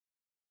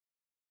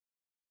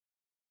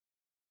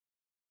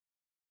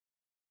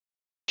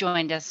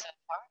joined us.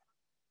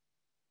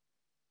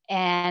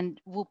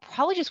 And we'll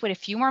probably just wait a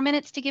few more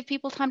minutes to give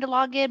people time to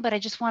log in, but I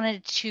just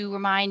wanted to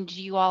remind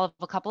you all of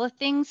a couple of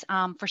things.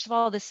 First of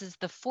all, this is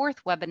the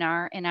 4th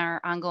webinar in our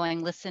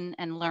ongoing Listen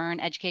and Learn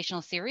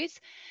educational series,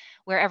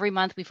 where every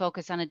month we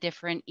focus on a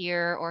different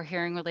ear or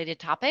hearing related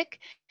topic.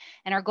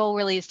 And our goal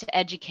really is to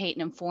educate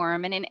and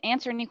inform and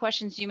answer any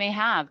questions you may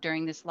have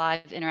during this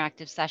live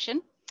interactive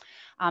session.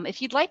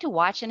 If you'd like to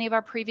watch any of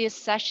our previous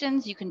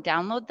sessions, you can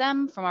download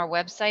them from our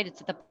website.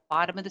 It's at the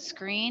bottom of the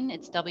screen.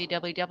 It's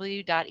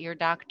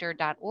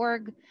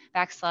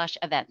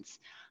www.eardoctor.org/events.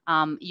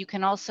 You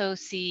can also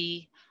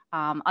see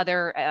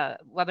other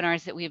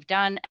webinars that we've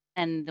done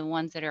and the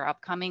ones that are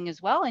upcoming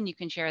as well, and you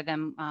can share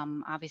them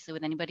obviously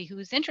with anybody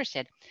who's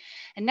interested.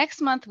 And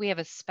next month, we have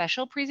a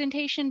special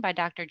presentation by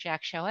Dr.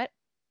 Jack Shohet.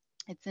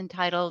 It's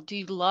entitled, "Do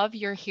You Love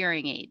Your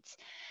Hearing Aids?"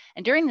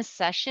 And during this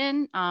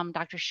session,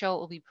 Dr. Shohet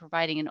will be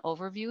providing an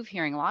overview of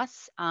hearing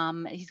loss.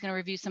 He's going to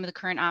review some of the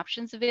current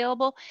options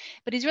available,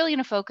 but he's really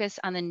going to focus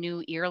on the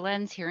new ear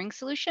lens hearing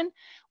solution,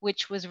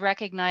 which was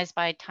recognized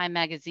by Time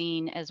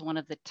Magazine as one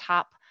of the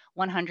top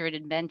 100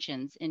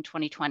 inventions in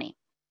 2020.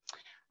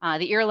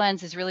 The ear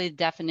lens is really the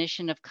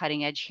definition of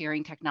cutting edge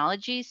hearing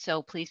technology,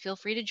 so please feel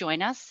free to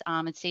join us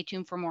and stay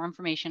tuned for more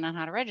information on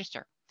how to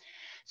register.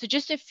 So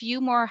just a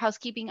few more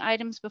housekeeping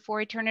items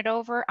before I turn it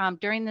over.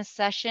 During this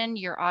session,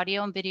 your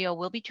audio and video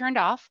will be turned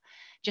off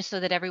just so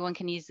that everyone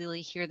can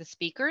easily hear the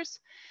speakers.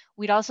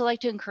 We'd also like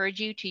to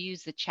encourage you to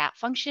use the chat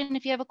function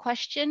if you have a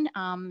question.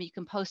 You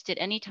can post it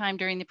anytime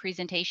during the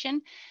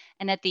presentation.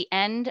 And at the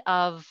end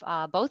of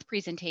both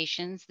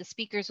presentations, the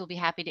speakers will be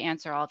happy to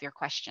answer all of your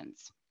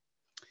questions.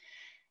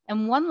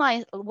 And one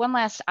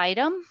last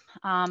item,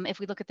 if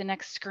we look at the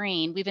next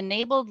screen, we've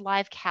enabled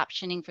live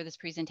captioning for this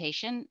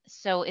presentation.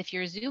 So if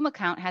your Zoom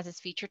account has this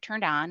feature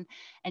turned on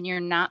and you're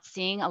not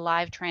seeing a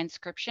live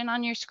transcription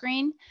on your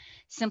screen,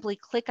 simply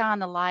click on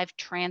the live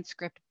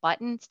transcript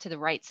buttons to the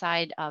right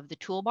side of the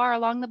toolbar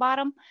along the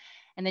bottom,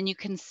 and then you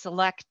can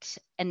select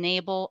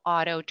Enable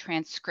Auto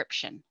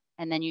Transcription,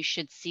 and then you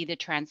should see the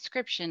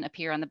transcription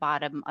appear on the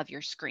bottom of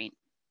your screen.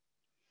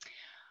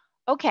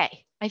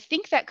 Okay, I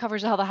think that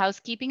covers all the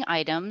housekeeping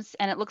items,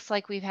 and it looks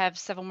like we have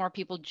several more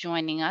people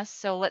joining us.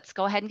 So let's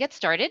go ahead and get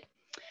started.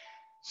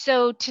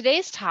 So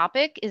today's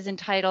topic is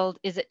entitled,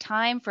 "Is it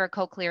time for a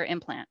cochlear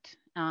implant?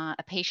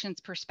 A patient's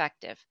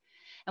perspective."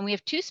 And we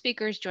have 2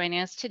 speakers joining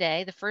us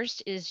today. The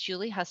first is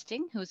Julie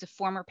Husting, who is a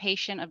former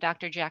patient of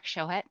Dr. Jack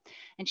Shohet,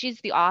 and she's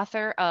the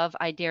author of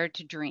I Dare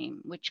to Dream,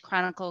 which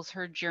chronicles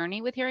her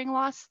journey with hearing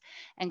loss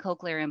and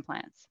cochlear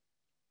implants.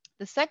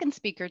 The second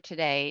speaker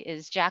today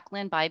is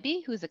Jacqueline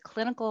Bybee, who's a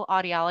clinical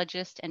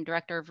audiologist and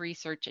director of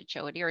research at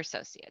Shohet Ear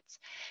Associates.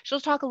 She'll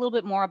talk a little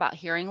bit more about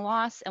hearing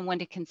loss and when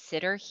to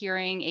consider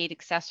hearing aid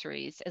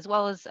accessories, as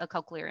well as a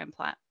cochlear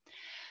implant.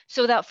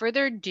 So without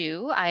further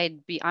ado,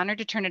 I'd be honored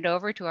to turn it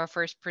over to our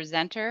first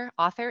presenter,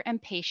 author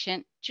and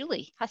patient,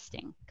 Julie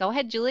Husting. Go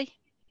ahead, Julie.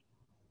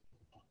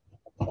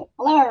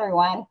 Hello,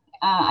 everyone.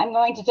 I'm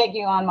going to take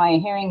you on my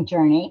hearing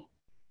journey.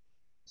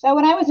 So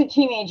when I was a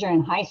teenager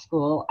in high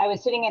school, I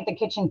was sitting at the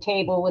kitchen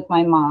table with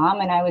my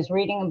mom and I was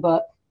reading a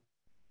book.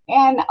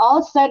 And all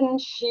of a sudden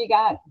she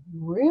got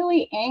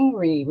really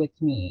angry with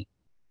me.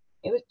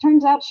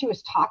 Turns out she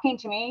was talking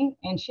to me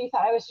and she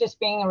thought I was just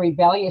being a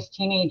rebellious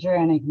teenager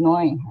and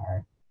ignoring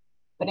her.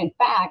 But in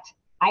fact,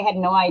 I had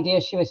no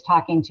idea she was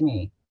talking to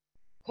me.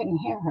 Couldn't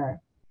hear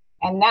her.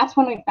 And that's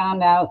when we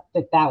found out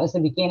that that was the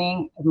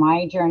beginning of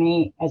my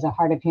journey as a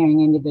hard of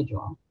hearing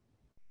individual.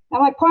 Now,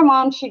 my poor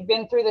mom, she'd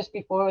been through this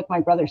before with my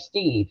brother,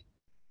 Steve.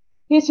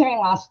 His hearing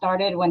loss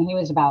started when he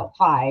was about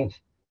 5,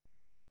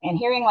 and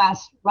hearing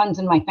loss runs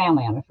in my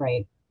family, I'm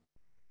afraid.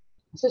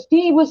 So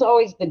Steve was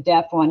always the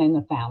deaf one in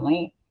the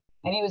family,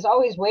 and he was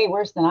always way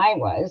worse than I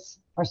was,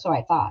 or so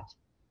I thought.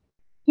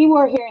 He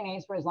wore hearing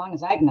aids for as long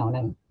as I've known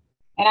him,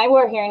 and I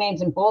wore hearing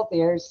aids in both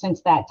ears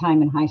since that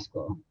time in high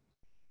school.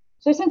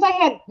 So since I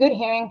had good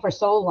hearing for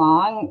so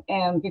long,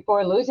 and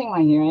before losing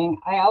my hearing,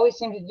 I always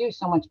seemed to do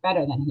so much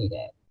better than he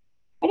did.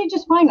 I did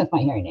just fine with my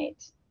hearing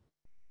aids.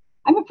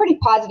 I'm a pretty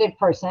positive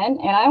person,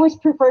 and I always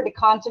preferred to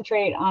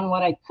concentrate on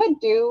what I could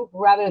do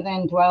rather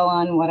than dwell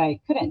on what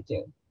I couldn't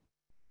do.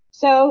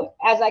 So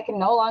as I can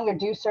no longer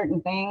do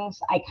certain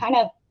things, I kind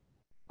of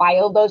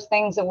filed those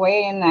things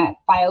away in that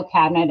file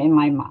cabinet in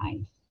my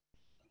mind.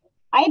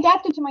 I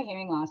adapted to my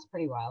hearing loss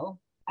pretty well.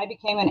 I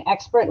became an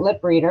expert lip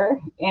reader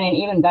and an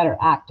even better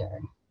actor.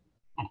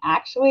 And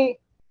actually,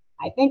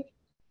 I think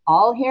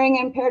all hearing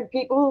impaired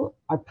people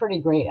are pretty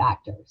great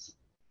actors.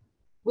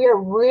 We are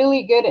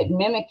really good at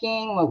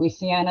mimicking what we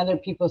see on other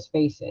people's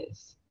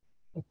faces.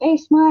 If they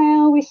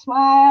smile, we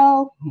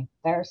smile. If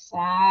they're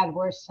sad,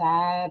 we're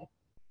sad.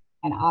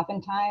 And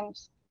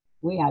oftentimes,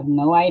 we have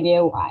no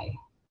idea why.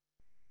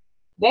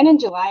 Then in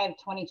July of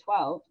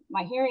 2012,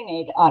 my hearing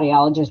aid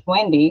audiologist,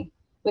 Wendy,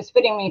 was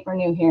fitting me for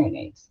new hearing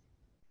aids.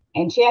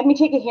 And she had me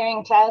take a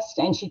hearing test,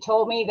 and she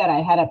told me that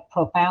I had a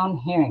profound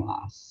hearing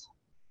loss.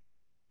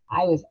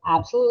 I was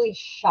absolutely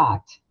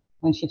shocked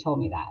when she told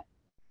me that.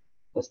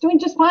 I was doing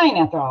just fine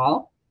after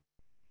all.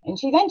 And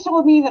she then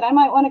told me that I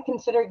might want to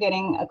consider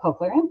getting a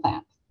cochlear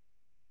implant.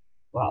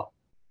 Well,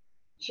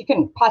 she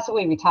couldn't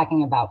possibly be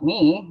talking about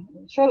me.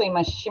 Surely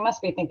she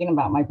must be thinking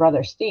about my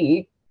brother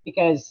Steve,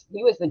 because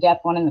he was the deaf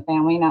one in the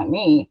family, not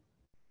me.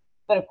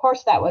 But of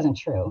course that wasn't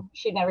true.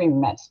 She'd never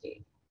even met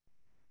Steve.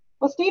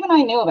 Well, Steve and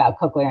I knew about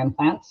cochlear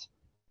implants.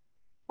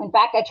 In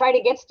fact, I tried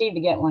to get Steve to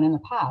get one in the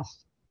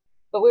past,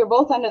 but we were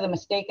both under the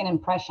mistaken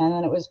impression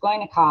that it was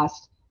going to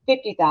cost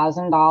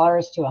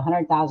 $50,000 to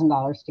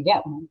 $100,000 to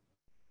get one.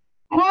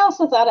 And I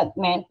also thought it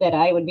meant that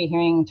I would be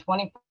hearing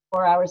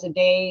 24 hours a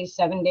day,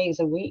 7 days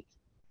a week.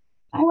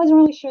 I wasn't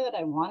really sure that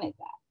I wanted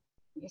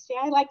that. You see,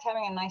 I liked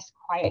having a nice,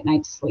 quiet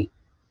night's sleep.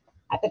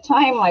 At the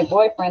time, my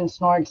boyfriend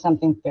snored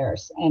something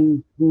fierce,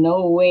 and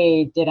no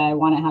way did I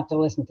want to have to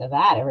listen to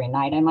that every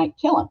night. I might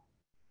kill him.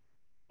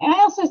 And I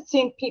also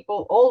seen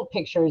old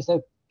pictures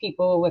of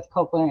people with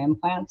cochlear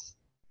implants.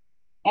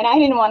 And I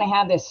didn't want to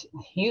have this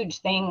huge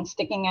thing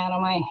sticking out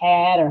of my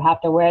head or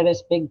have to wear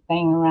this big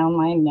thing around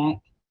my neck.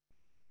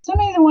 So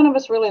neither one of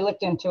us really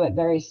looked into it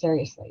very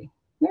seriously.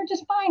 We were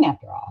just fine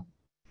after all.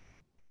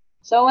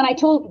 So when I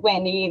told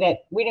Wendy that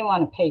we didn't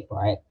want to pay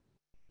for it,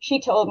 she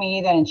told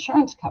me that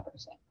insurance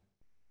covers it.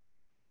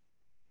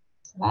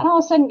 So that all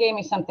of a sudden gave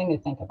me something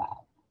to think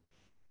about.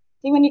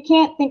 See, when you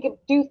can't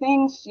do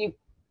things, you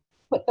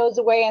put those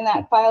away in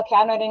that file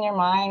cabinet in your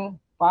mind,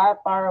 far,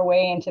 far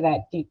away into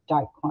that deep,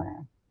 dark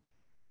corner.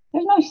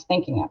 There's no use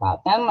thinking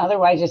about them.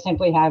 Otherwise, you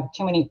simply have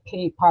too many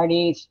pity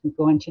parties, you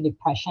go into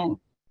depression.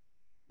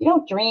 You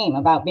don't dream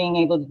about being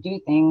able to do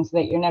things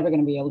that you're never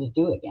going to be able to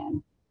do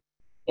again.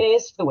 It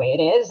is the way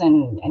it is,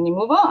 and you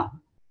move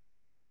on.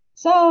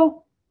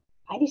 So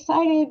I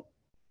decided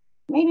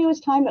maybe it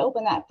was time to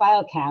open that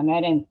file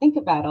cabinet and think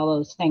about all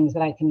those things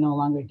that I can no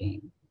longer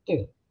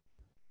do.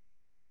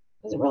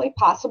 Is it really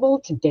possible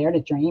to dare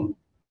to dream?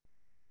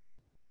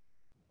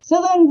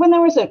 So then when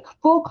there was a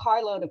full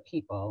carload of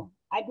people,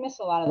 I'd miss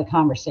a lot of the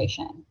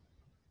conversation.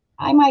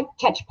 I might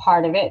catch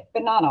part of it,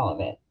 but not all of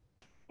it.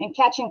 And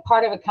catching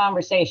part of a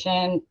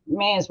conversation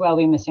may as well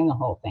be missing the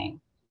whole thing.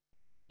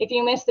 If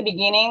you miss the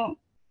beginning,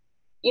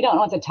 you don't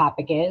know what the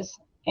topic is.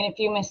 And if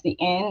you miss the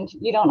end,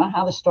 you don't know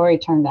how the story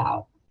turned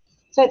out.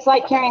 So it's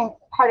like hearing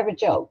part of a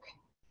joke.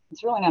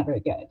 It's really not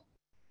very good.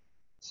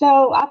 So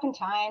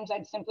oftentimes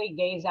I'd simply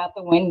gaze out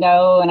the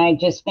window and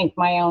I'd just think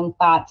my own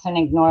thoughts and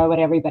ignore what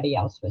everybody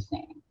else was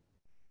saying.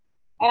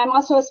 And I'm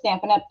also a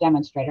Stampin' Up!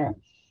 Demonstrator.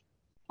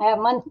 I have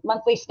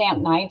monthly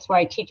stamp nights where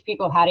I teach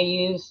people how to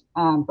use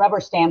rubber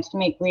stamps to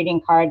make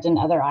greeting cards and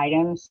other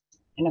items.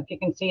 And if you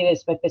can see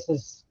this, but this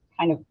is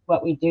kind of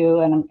what we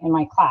do in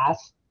my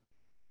class.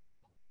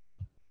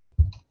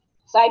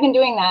 So I've been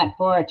doing that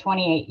for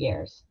 28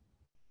 years.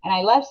 And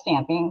I love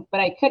stamping,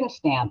 but I couldn't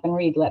stamp and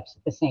read lips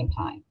at the same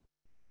time.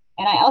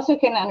 And I also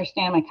couldn't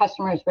understand my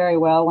customers very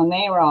well when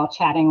they were all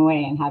chatting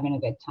away and having a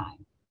good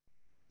time.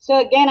 So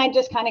again, I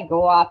just kind of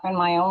go off in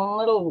my own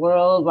little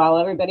world while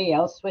everybody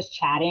else was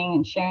chatting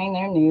and sharing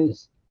their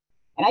news.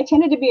 And I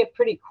tended to be a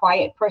pretty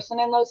quiet person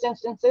in those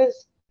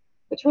instances,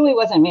 which really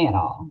wasn't me at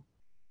all.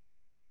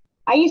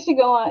 I used to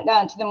go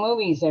down to the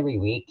movies every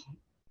week,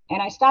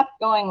 and I stopped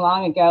going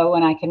long ago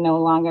when I could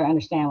no longer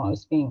understand what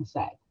was being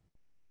said.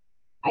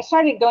 I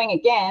started going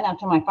again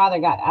after my father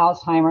got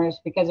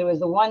Alzheimer's because it was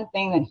the one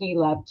thing that he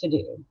loved to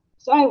do.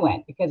 So I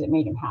went because it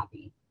made him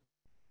happy.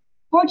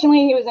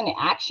 Fortunately, he was in an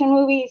action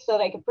movie, so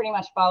they could pretty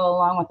much follow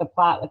along with the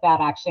plot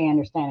without actually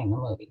understanding the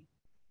movie.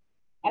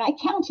 And I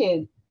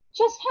counted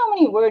just how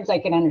many words I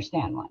could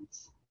understand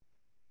once.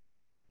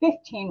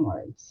 15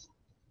 words.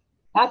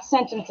 Not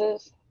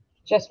sentences,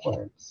 just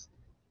words.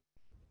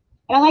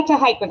 And I like to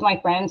hike with my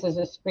friends, as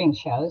the screen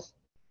shows.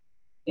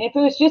 And if it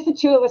was just the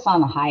two of us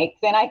on the hike,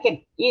 then I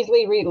could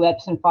easily read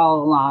lips and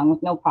follow along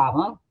with no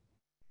problem.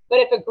 But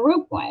if a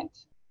group went,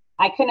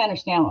 I couldn't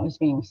understand what was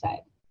being said.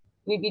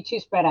 We'd be too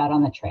spread out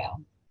on the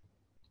trail.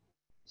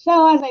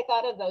 So as I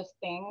thought of those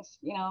things,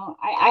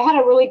 I had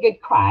a really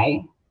good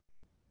cry.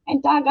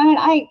 And doggone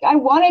it, I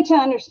wanted to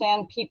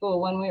understand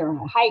people when we were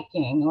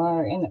hiking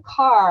or in the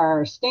car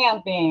or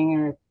stamping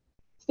or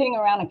sitting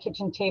around a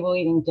kitchen table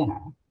eating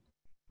dinner.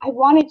 I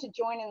wanted to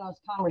join in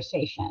those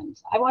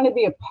conversations. I wanted to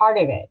be a part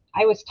of it.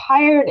 I was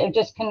tired of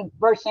just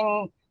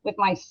conversing with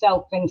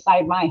myself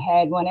inside my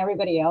head when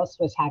everybody else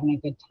was having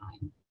a good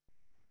time.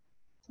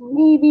 So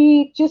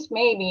maybe, just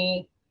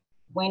maybe,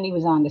 Wendy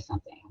was onto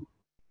something.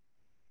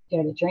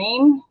 Dare to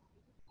dream?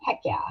 Heck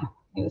yeah,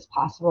 it was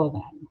possible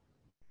then.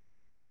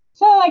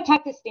 So I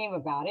talked to Steve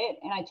about it,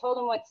 and I told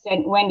him what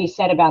Wendy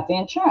said about the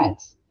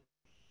insurance.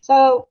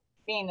 So,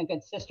 being the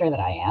good sister that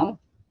I am,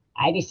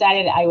 I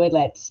decided I would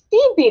let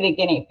Steve be the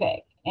guinea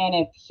pig. And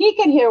if he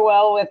could hear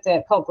well with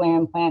the cochlear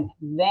implant,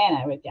 then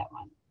I would get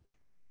one.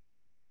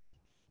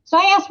 So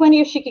I asked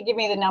Wendy if she could give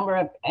me the number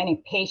of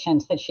any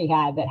patients that she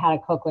had that had a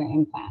cochlear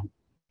implant.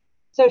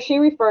 So she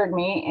referred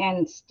me,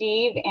 and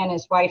Steve and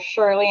his wife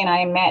Shirley and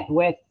I met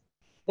with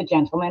the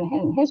gentleman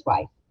and his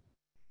wife.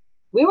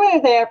 We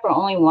were there for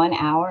only 1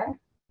 hour,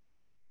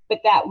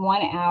 but that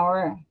 1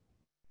 hour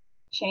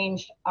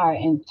changed our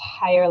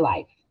entire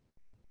life.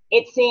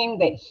 It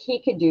seemed that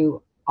he could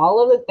do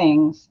all of the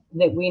things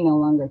that we no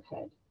longer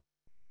could.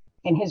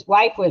 And his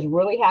wife was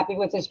really happy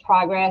with his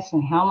progress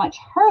and how much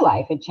her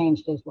life had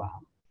changed as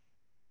well.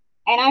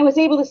 And I was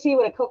able to see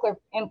what a cochlear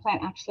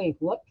implant actually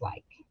looked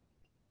like.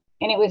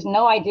 And it was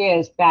no idea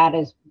as bad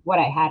as what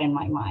I had in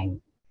my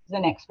mind, the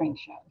neck spring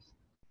shows.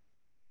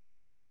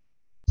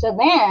 So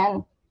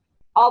then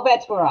all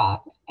bets were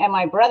off, and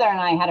my brother and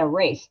I had a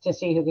race to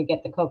see who could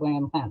get the cochlear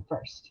implant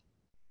first.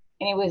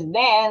 And it was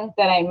then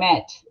that I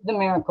met the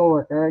miracle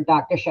worker,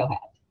 Dr. Shohet.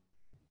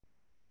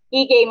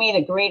 He gave me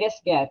the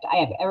greatest gift I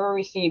have ever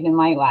received in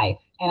my life,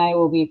 and I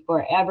will be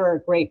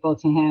forever grateful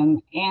to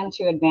him and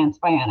to Advanced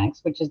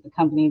Bionics, which is the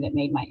company that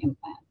made my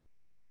implant.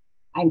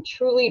 I'm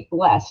truly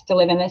blessed to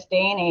live in this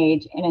day and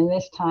age and in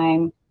this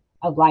time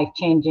of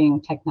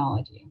life-changing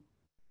technology.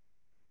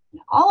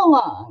 All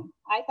along,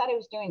 I thought I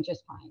was doing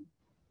just fine.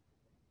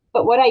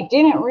 But what I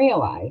didn't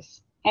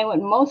realize, and what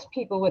most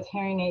people with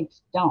hearing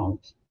aids don't,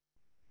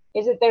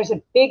 is that there's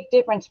a big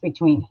difference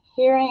between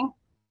hearing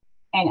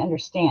and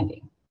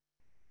understanding.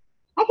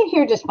 I could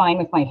hear just fine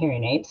with my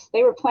hearing aids.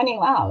 They were plenty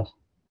loud,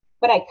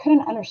 but I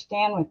couldn't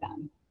understand with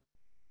them.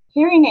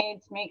 Hearing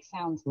aids make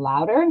sounds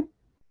louder,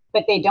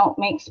 but they don't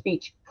make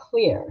speech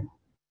clear.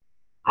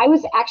 I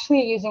was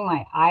actually using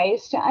my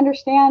eyes to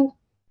understand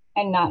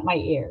and not my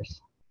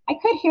ears. I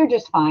could hear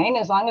just fine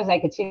as long as I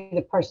could see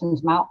the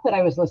person's mouth that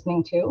I was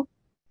listening to.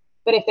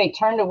 But if they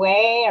turned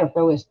away or if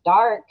it was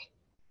dark,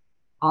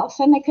 all of a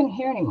sudden I couldn't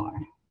hear anymore.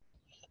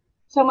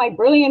 So my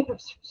brilliant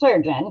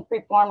surgeon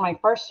performed my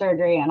first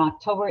surgery on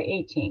October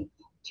 18th,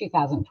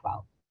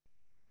 2012.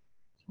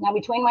 Now,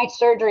 between my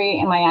surgery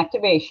and my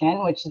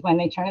activation, which is when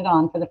they turn it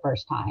on for the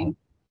first time,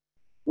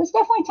 it was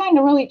definitely time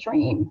to really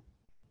dream.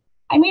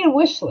 I made a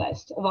wish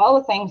list of all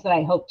the things that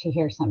I hoped to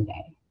hear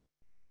someday.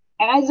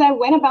 And as I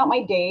went about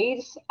my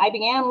days, I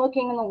began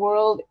looking in the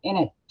world in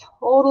a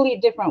totally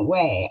different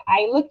way.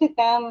 I looked at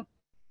them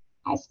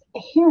as a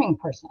hearing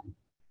person.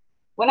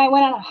 When I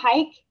went on a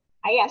hike,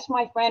 I asked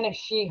my friend if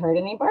she heard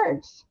any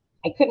birds.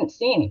 I couldn't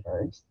see any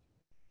birds.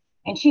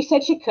 And she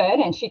said she could,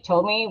 and she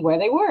told me where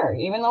they were,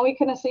 even though we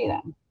couldn't see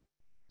them.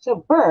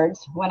 So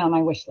birds went on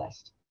my wish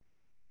list.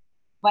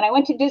 When I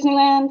went to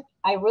Disneyland,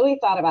 I really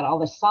thought about all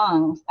the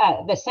sounds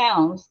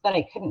that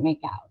I couldn't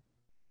make out.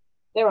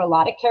 There were a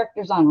lot of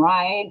characters on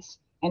rides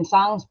and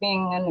songs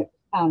being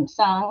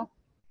sung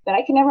that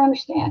I could never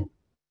understand.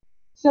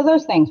 So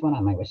those things went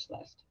on my wish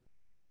list.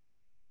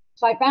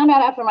 So I found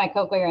out after my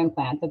cochlear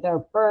implant that there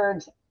are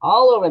birds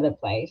all over the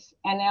place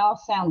and they all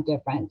sound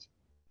different.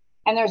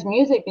 And there's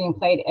music being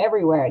played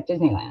everywhere at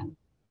Disneyland.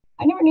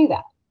 I never knew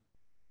that.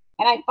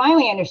 And I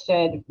finally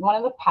understood one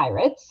of the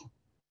pirates.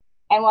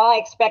 And while I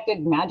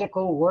expected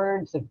magical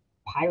words of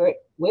pirate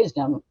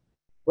wisdom,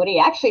 what he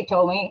actually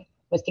told me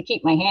was to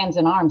keep my hands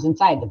and arms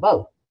inside the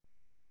boat.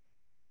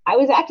 I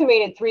was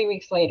activated 3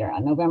 weeks later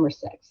on November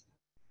 6th,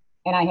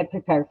 and I had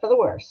prepared for the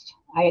worst.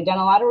 I had done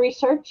a lot of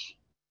research,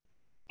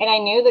 and I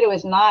knew that it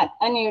was not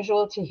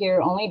unusual to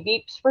hear only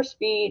beeps for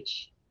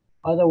speech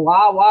or the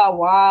wah, wah,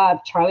 wah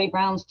of Charlie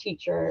Brown's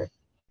teacher.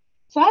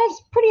 So I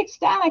was pretty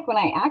ecstatic when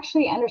I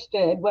actually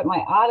understood what my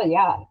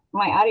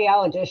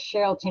audiologist,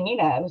 Cheryl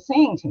Tanita, was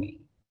saying to me.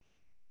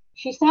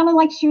 She sounded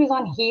like she was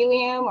on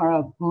helium or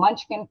a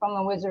munchkin from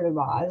The Wizard of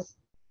Oz.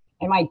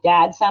 And my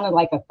dad sounded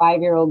like a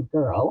 5-year-old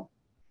girl,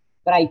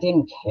 but I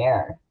didn't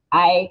care.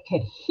 I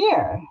could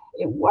hear.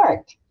 It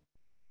worked.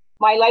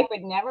 My life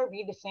would never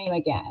be the same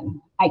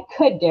again. I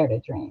could dare to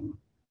dream.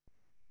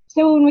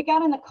 So when we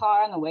got in the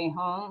car on the way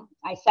home,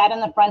 I sat in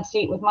the front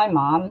seat with my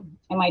mom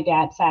and my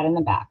dad sat in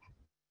the back.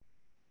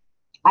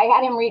 I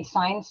had him read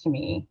signs to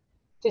me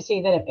to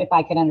see that if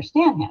I could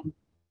understand him.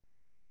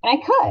 And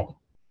I could.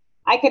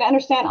 I could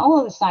understand all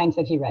of the signs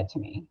that he read to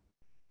me.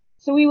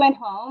 So we went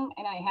home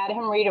and I had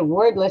him read a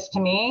word list to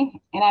me,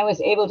 and I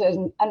was able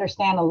to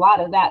understand a lot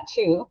of that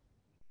too.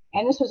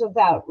 And this was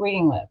without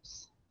reading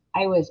lips.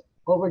 I was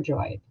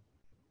overjoyed.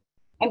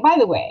 And by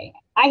the way,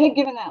 I had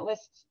given that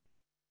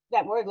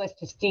word list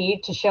to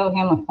Steve to show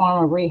him a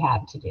form of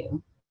rehab to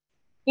do.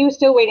 He was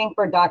still waiting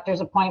for doctor's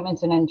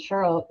appointments and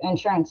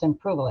insurance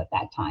approval at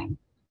that time.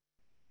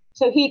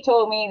 So he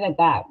told me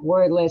that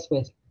word list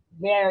was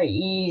very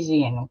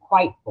easy and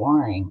quite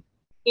boring.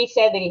 He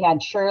said that he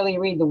had Shirley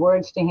read the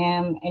words to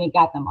him and he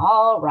got them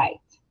all right.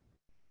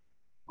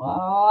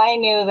 Well, I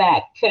knew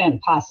that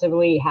couldn't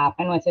possibly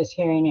happen with his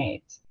hearing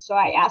aids. So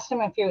I asked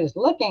him if he was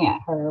looking at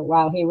her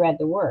while he read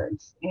the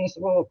words. And he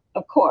said, well,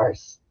 of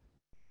course.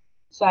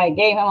 So I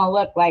gave him a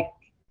look like,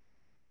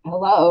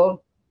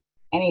 hello.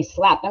 And he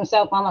slapped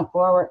himself on the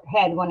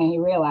forehead when he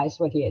realized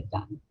what he had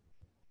done.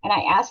 And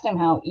I asked him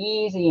how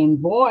easy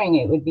and boring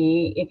it would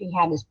be if he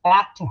had his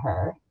back to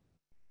her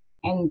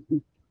and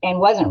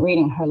wasn't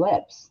reading her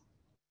lips.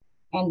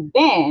 And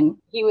then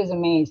he was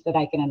amazed that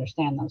I could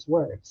understand those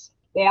words.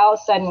 They all of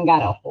a sudden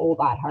got a whole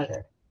lot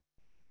harder.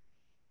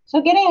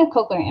 So getting a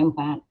cochlear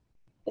implant,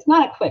 it's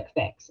not a quick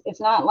fix.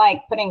 It's not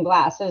like putting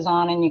glasses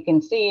on and you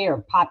can see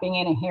or popping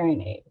in a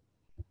hearing aid.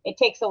 It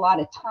takes a lot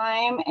of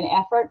time and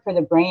effort for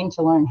the brain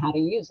to learn how to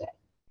use it.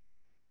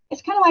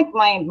 It's kind of like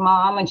my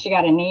mom when she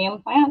got a knee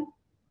implant.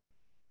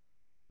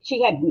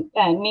 she had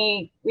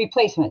knee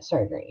replacement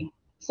surgery.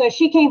 So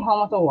she came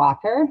home with a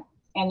walker,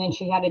 and then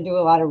she had to do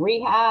a lot of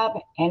rehab,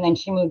 and then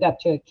she moved up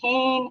to a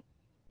cane,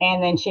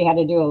 and then she had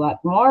to do a lot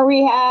more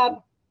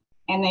rehab,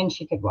 and then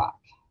she could walk.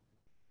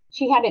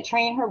 She had to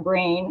train her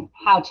brain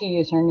how to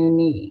use her new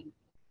knee.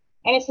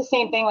 And it's the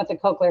same thing with the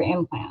cochlear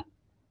implant.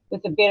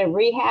 With a bit of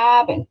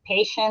rehab and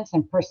patience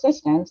and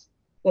persistence,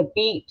 the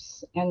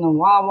beeps and the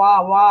wah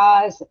wah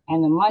wahs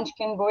and the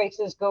munchkin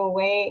voices go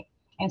away,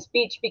 and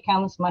speech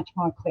becomes much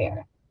more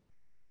clear.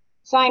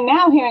 So I'm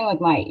now hearing with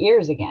my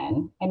ears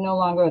again and no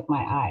longer with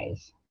my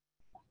eyes.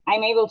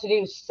 I'm able to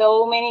do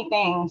so many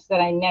things that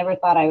I never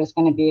thought I was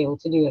going to be able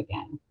to do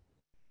again.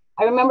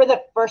 I remember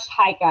the first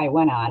hike I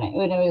went on, it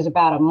was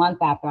about a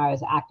month after I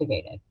was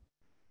activated.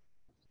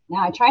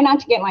 Now, I try not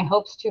to get my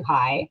hopes too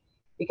high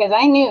because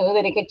I knew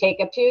that it could take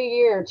up to a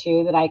year or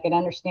two that I could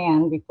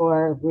understand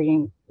before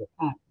reading,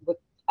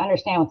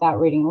 understand without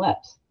reading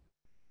lips.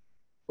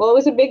 Well, it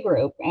was a big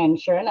group, and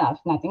sure enough,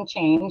 nothing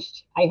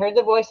changed. I heard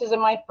the voices of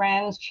my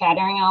friends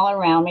chattering all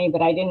around me,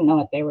 but I didn't know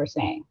what they were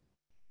saying.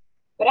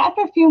 But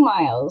after a few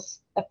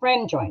miles, a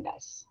friend joined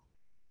us,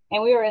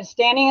 and we were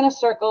standing in a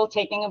circle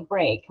taking a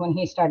break when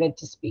he started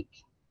to speak.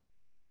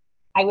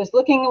 I was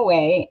looking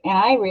away, and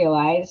I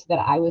realized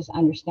that I was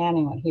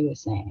understanding what he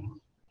was saying.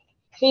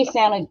 He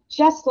sounded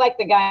just like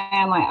the guy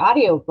on my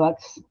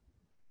audiobooks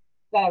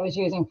that I was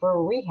using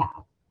for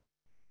rehab.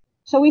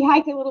 So we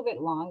hiked a little bit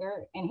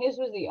longer, and his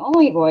was the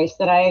only voice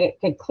that I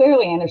could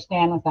clearly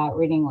understand without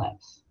reading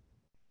lips.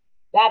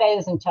 That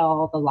is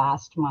until the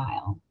last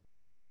mile.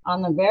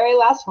 On the very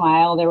last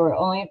mile, there were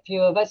only a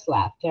few of us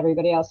left.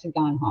 Everybody else had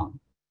gone home.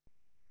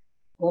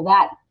 Well,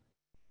 that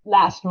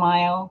last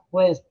mile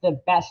was the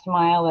best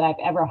mile that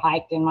I've ever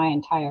hiked in my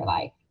entire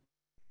life.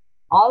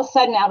 All of a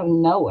sudden, out of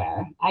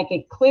nowhere, I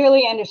could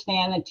clearly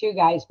understand the two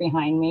guys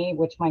behind me,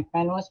 which my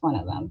friend was one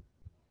of them.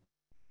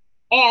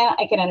 And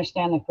I could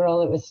understand the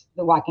girl that was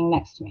walking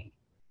next to me.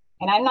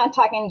 And I'm not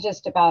talking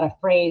just about a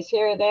phrase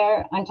here or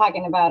there. I'm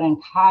talking about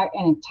an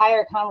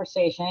entire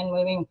conversation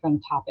moving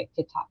from topic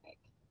to topic.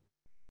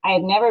 I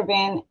had never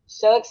been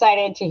so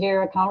excited to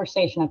hear a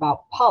conversation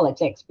about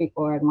politics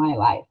before in my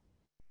life.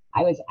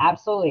 I was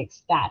absolutely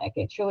ecstatic.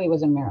 It truly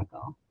was a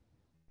miracle.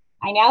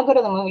 I now go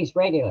to the movies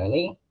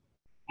regularly,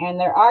 and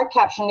there are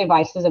caption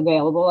devices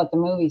available at the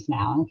movies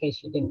now, in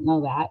case you didn't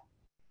know that.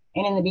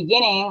 And in the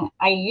beginning,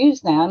 I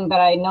used them, but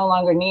I no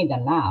longer need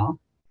them now.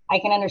 I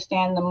can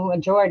understand the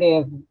majority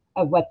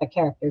of what the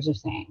characters are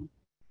saying.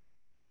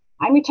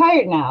 I'm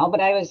retired now, but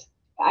I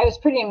was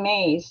pretty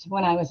amazed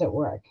when I was at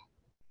work.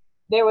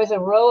 There was a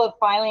row of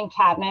filing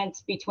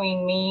cabinets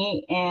between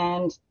me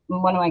and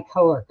one of my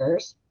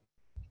coworkers.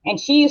 And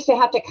she used to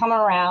have to come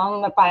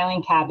around the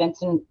filing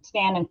cabinets and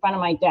stand in front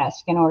of my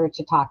desk in order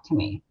to talk to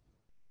me.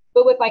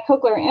 But with my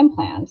cochlear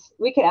implants,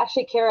 we could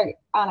actually carry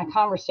on a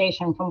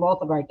conversation from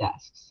both of our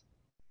desks.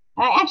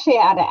 And I actually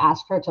had to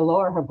ask her to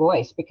lower her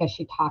voice because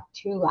she talked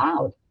too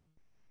loud.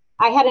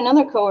 I had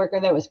another coworker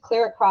that was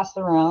clear across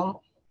the room,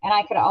 and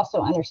I could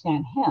also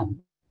understand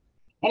him.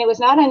 And it was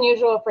not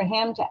unusual for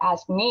him to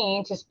ask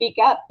me to speak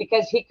up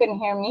because he couldn't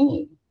hear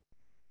me.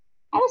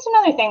 And that's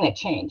another thing that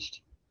changed.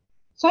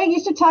 So I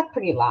used to talk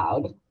pretty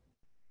loud,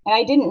 and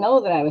I didn't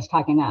know that I was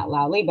talking that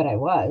loudly, but I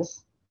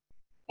was.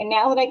 And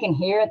now that I can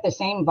hear at the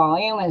same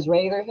volume as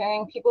regular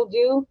hearing people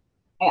do,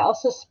 I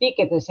also speak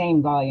at the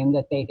same volume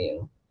that they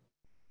do.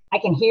 I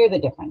can hear the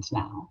difference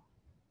now.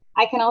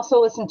 I can also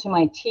listen to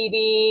my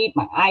TV,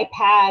 my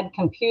iPad,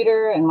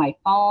 computer, and my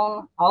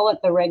phone, all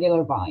at the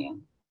regular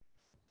volume.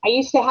 I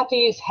used to have to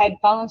use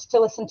headphones to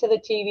listen to the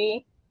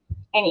TV,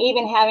 and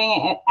even having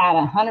it at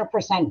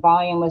 100%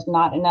 volume was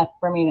not enough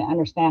for me to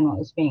understand what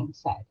was being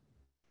said.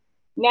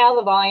 Now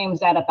the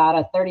volume's at about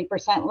a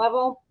 30%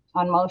 level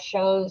on most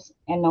shows,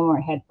 and no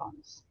more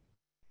headphones.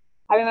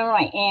 I remember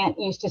my aunt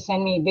used to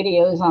send me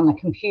videos on the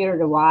computer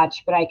to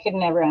watch, but I could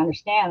never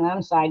understand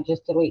them, so I'd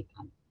just delete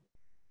them.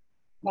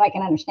 But I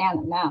can understand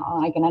them now.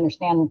 I can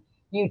understand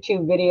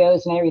YouTube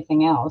videos and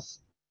everything else.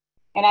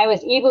 And I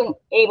was even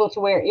able to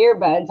wear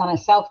earbuds on a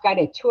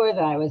self-guided tour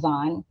that I was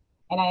on,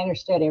 and I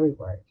understood every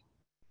word.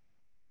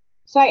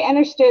 So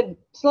I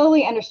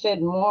slowly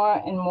understood more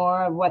and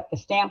more of what the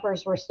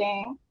stampers were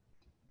saying.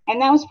 And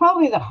that was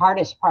probably the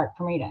hardest part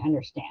for me to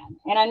understand.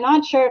 And I'm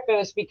not sure if it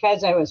was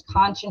because I was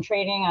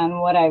concentrating on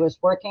what I was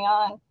working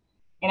on,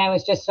 and I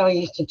was just so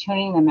used to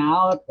tuning them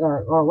out,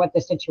 or what the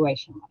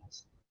situation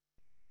was.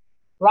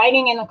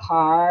 Riding in the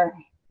car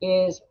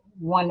is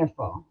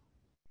wonderful.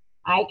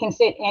 I can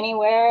sit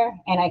anywhere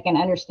and I can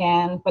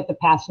understand what the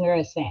passenger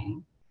is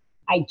saying.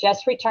 I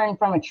just returned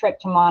from a trip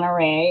to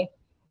Monterey,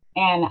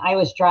 and I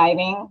was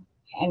driving,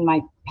 and my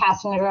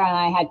passenger and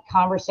I had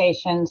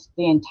conversations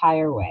the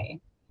entire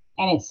way.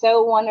 And it's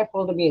so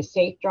wonderful to be a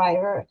safe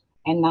driver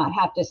and not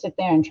have to sit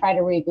there and try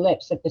to read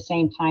lips at the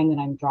same time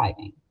that I'm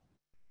driving.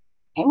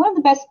 And one of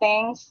the best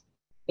things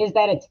is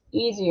that it's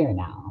easier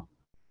now.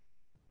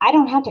 I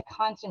don't have to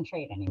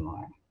concentrate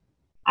anymore.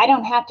 I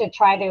don't have to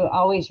try to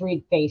always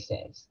read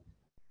faces.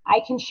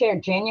 I can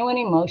share genuine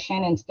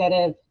emotion instead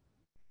of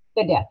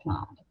the death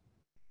nod.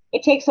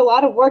 It takes a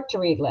lot of work to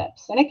read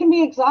lips, and it can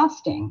be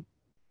exhausting,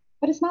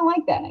 but it's not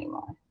like that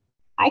anymore.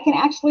 I can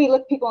actually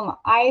look people in the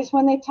eyes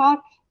when they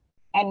talk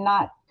and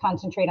not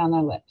concentrate on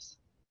their lips.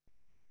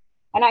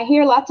 And I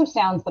hear lots of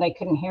sounds that I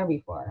couldn't hear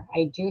before.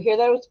 I do hear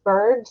those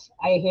birds.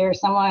 I hear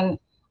someone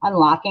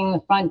unlocking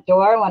the front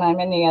door when I'm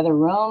in the other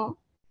room.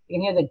 You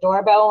can hear the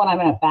doorbell when I'm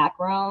in a back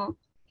room,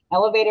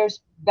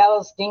 elevators,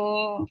 bells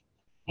dinging.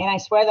 And I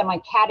swear that my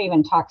cat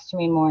even talks to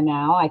me more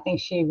now. I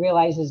think she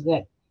realizes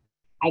that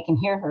I can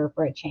hear her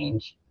for a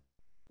change.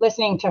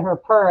 Listening to her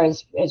purr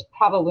is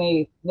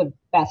probably the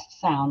best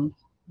sound,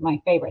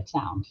 my favorite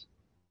sound.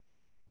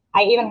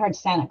 I even heard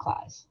Santa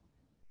Claus.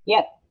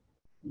 Yep,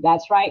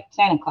 that's right,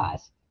 Santa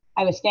Claus.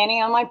 I was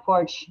standing on my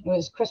porch, it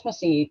was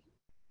Christmas Eve,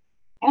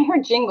 and I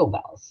heard jingle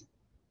bells.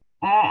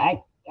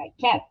 I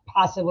can't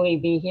possibly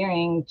be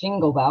hearing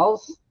jingle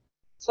bells.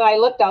 So I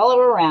looked all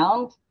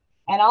around,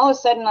 and all of a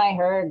sudden I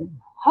heard,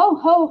 ho,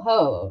 ho,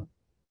 ho.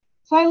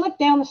 So I looked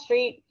down the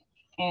street,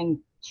 and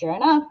sure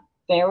enough,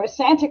 there was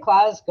Santa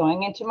Claus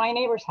going into my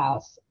neighbor's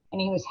house,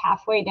 and he was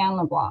halfway down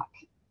the block.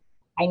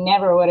 I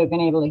never would have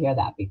been able to hear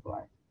that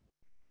before.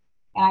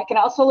 And I can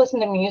also listen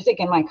to music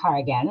in my car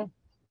again.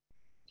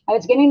 I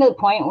was getting to the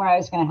point where I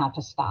was going to have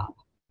to stop.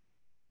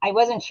 I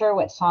wasn't sure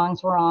what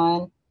songs were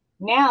on.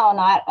 Now,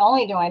 not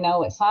only do I know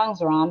what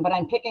songs are on, but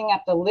I'm picking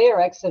up the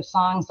lyrics of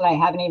songs that I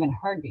haven't even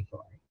heard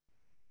before.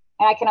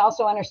 And I can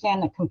also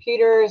understand the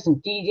computers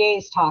and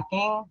DJs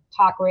talking,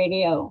 talk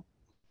radio.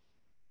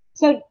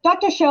 So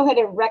Dr. Shohet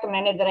had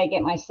recommended that I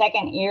get my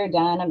second ear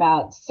done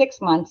about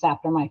 6 months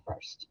after my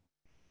first.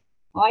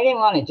 Well, I didn't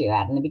want to do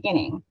that in the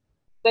beginning,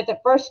 but the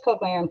first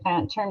cochlear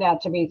implant turned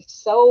out to be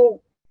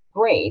so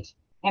great,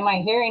 and my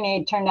hearing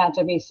aid turned out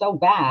to be so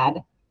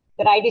bad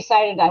that I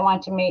decided I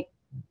want to make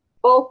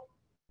both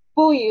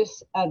full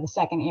use of the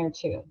second ear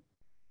too.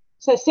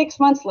 So 6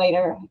 months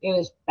later, it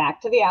was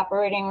back to the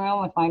operating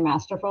room with my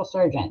masterful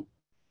surgeon.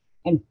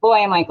 And boy,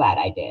 am I glad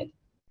I did.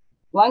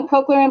 1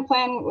 cochlear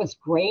implant was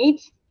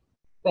great,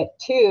 but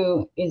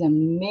 2 is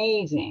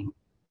amazing.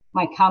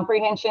 My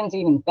comprehension's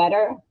even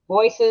better,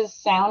 voices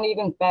sound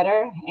even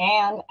better,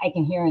 and I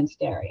can hear in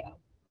stereo.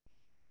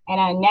 And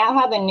I now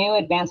have the new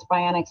Advanced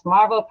Bionics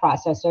Marvel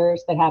processors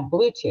that have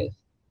Bluetooth.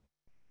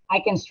 I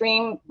can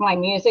stream my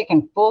music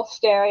in full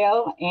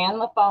stereo, and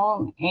the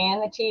phone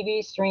and the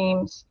TV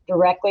streams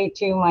directly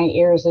to my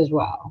ears as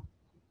well.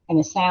 And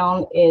the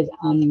sound is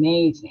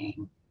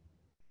amazing.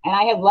 And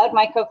I have loved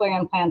my cochlear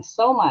implants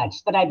so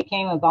much that I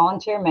became a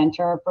volunteer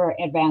mentor for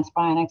Advanced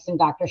Bionics in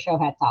Dr.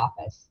 Shohet's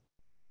office.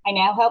 I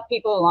now help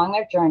people along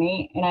their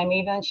journey, and I'm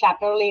even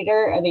chapter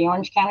leader of the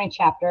Orange County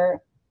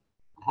chapter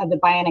of the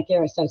Bionic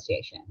Ear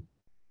Association.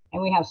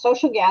 And we have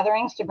social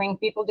gatherings to bring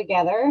people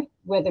together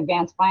with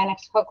Advanced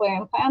Bionics cochlear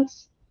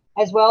implants,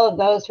 as well as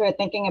those who are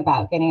thinking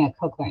about getting a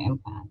cochlear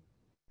implant.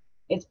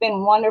 It's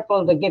been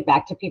wonderful to give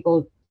back to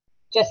people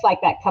just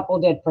like that couple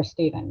did for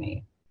Steve and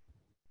me.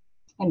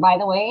 And by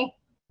the way,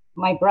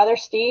 my brother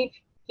Steve,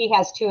 he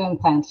has 2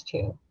 implants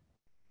too.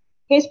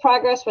 His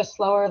progress was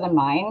slower than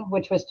mine,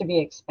 which was to be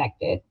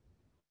expected.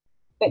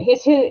 But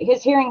his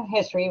hearing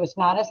history was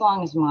not as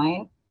long as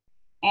mine,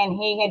 and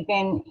he had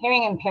been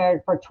hearing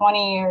impaired for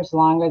 20 years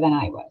longer than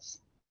I was.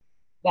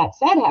 That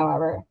said,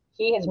 however,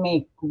 he has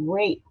made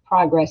great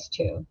progress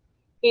too.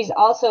 He's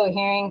also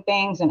hearing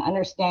things and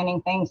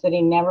understanding things that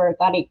he never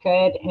thought he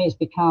could, and he's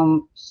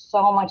become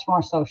so much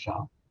more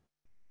social.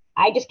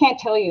 I just can't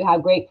tell you how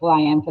grateful I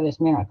am for this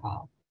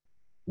miracle.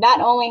 Not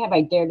only have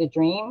I dared to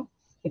dream,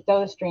 but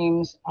those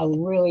dreams are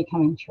really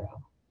coming true.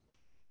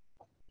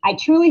 I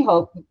truly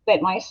hope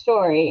that my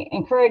story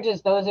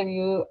encourages those of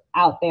you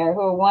out there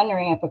who are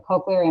wondering if a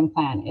cochlear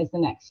implant is the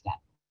next step.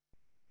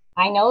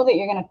 I know that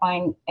you're going to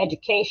find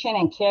education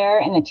and care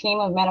in the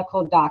team of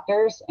medical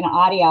doctors and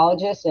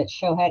audiologists at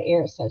Shohet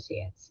Ear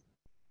Associates.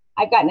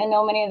 I've gotten to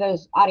know many of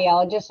those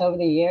audiologists over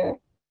the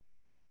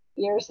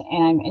years,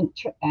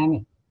 and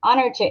I'm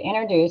honored to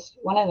introduce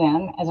one of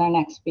them as our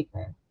next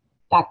speaker,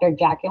 Dr.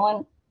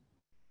 Jacqueline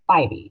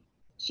Bybee.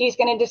 She's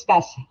going to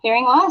discuss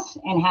hearing loss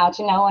and how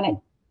to know when it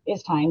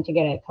is time to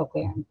get a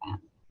cochlear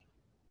implant.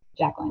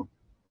 Jacqueline.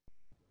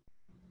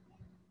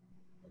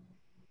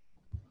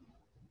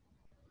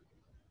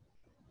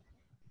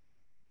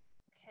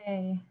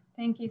 Okay,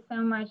 thank you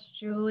so much,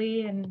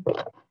 Julie, and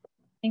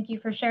thank you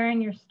for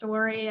sharing your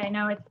story. I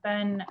know it's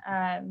been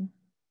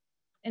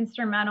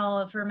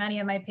instrumental for many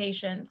of my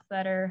patients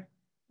that are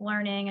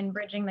learning and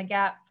bridging the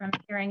gap from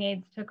hearing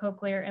aids to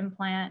cochlear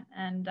implant,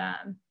 and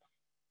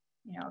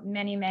you know,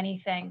 many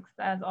thanks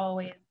as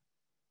always.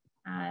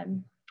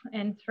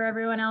 And for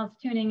everyone else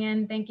tuning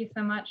in, thank you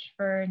so much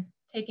for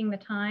taking the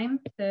time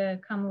to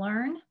come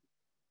learn.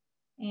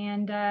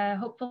 And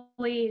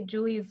hopefully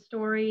Julie's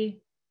story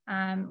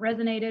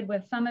resonated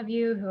with some of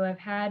you who have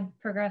had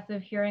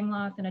progressive hearing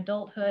loss in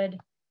adulthood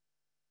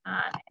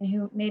and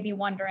who may be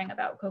wondering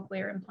about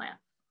cochlear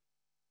implants.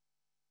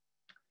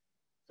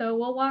 So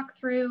we'll walk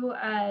through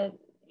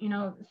you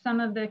know,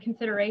 some of the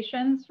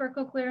considerations for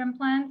cochlear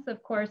implants.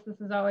 Of course, this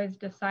is always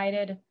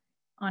decided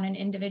on an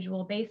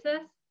individual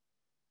basis.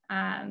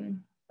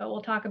 but we'll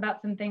talk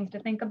about some things to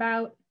think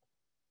about,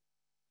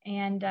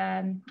 and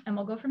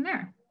we'll go from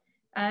there.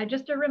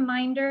 Just a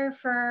reminder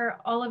for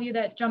all of you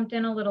that jumped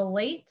in a little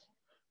late,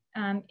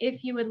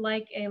 if you would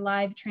like a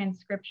live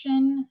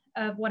transcription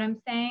of what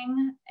I'm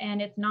saying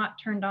and it's not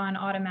turned on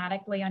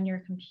automatically on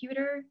your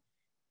computer,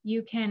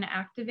 you can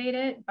activate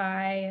it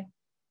by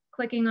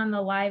clicking on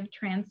the live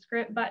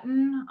transcript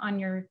button on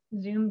your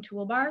Zoom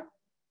toolbar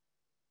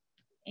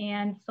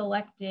and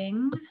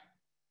selecting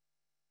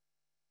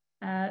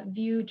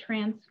view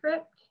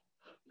transcript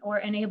or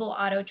enable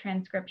auto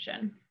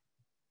transcription.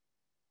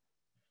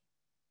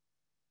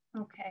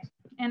 Okay,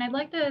 and I'd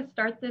like to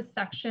start this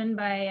section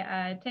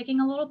by taking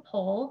a little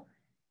poll.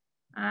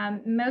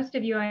 Most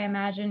of you, I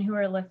imagine, who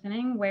are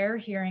listening wear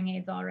hearing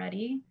aids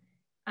already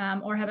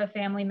or have a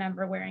family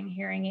member wearing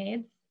hearing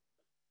aids.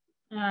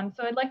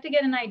 So I'd like to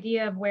get an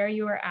idea of where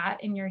you are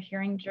at in your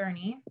hearing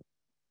journey.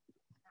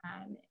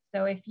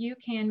 So if you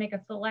can make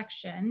a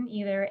selection,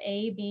 either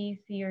A, B,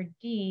 C, or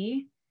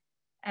D,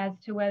 as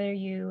to whether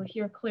you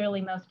hear clearly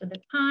most of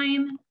the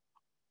time.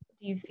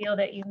 Do you feel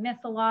that you miss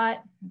a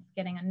lot? It's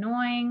getting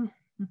annoying.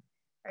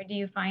 Or do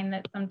you find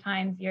that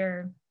sometimes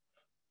you're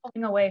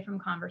pulling away from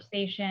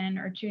conversation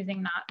or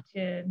choosing not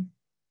to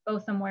go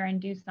somewhere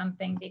and do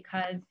something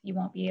because you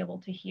won't be able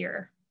to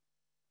hear?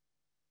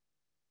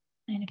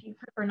 And if you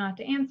prefer not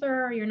to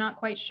answer or you're not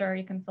quite sure,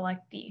 you can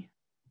select D.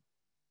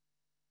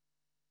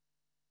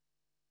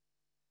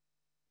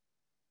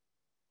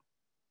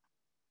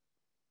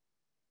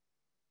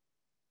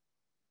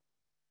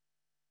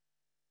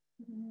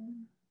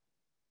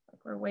 Like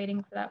we're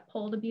waiting for that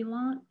poll to be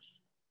launched.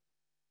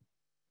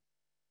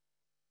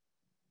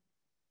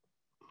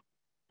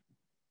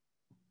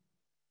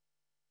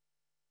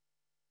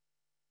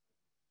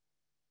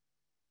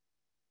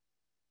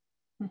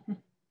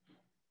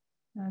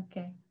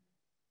 Okay.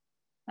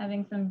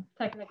 Having some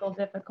technical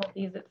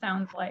difficulties, it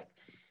sounds like.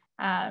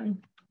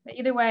 But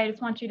either way, I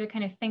just want you to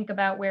kind of think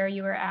about where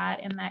you are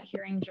at in that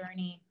hearing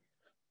journey,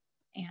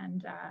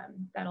 and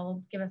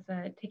that'll give us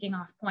a ticking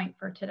off point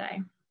for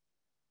today.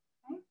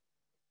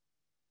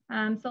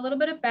 Okay. So a little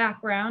bit of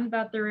background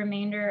about the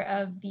remainder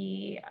of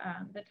the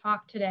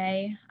talk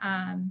today.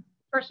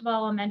 First of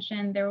all, I'll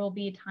mention there will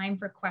be time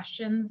for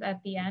questions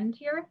at the end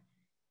here.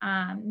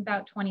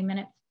 About 20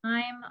 minutes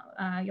time,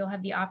 you'll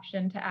have the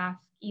option to ask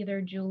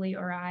either Julie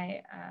or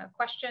I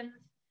questions,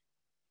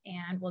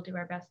 and we'll do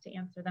our best to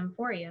answer them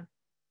for you.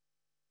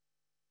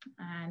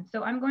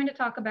 So I'm going to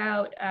talk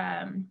about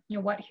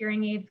what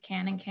hearing aids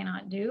can and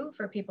cannot do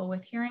for people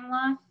with hearing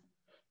loss,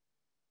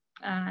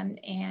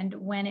 and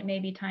when it may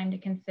be time to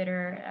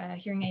consider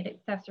hearing aid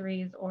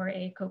accessories or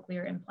a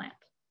cochlear implant.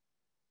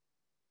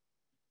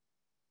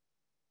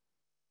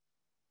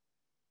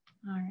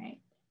 All right.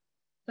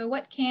 So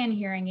what can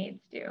hearing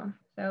aids do?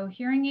 So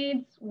hearing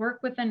aids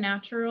work with a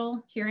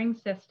natural hearing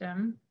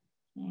system,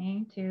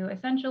 okay, to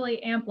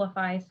essentially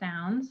amplify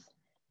sounds.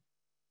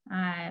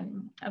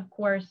 Of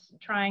course,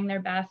 trying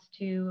their best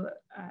to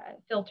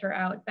filter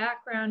out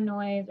background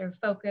noise or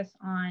focus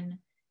on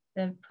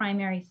the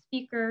primary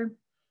speaker,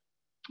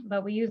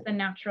 but we use the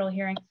natural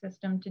hearing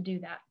system to do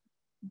that,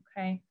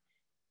 okay?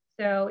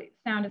 So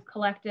sound is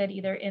collected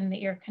either in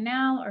the ear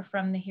canal or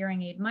from the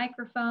hearing aid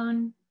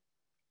microphone.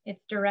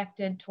 It's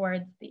directed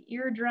towards the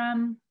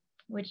eardrum,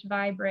 which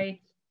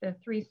vibrates the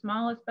 3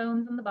 smallest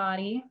bones in the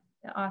body,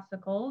 the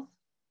ossicles,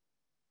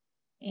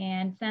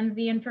 and sends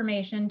the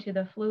information to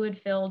the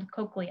fluid-filled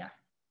cochlea.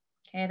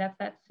 Okay, that's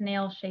that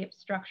snail-shaped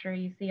structure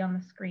you see on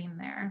the screen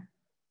there.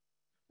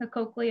 The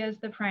cochlea is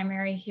the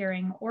primary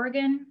hearing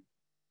organ,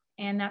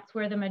 and that's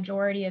where the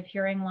majority of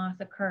hearing loss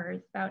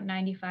occurs, about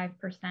 95%.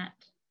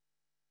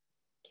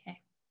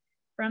 Okay,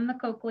 from the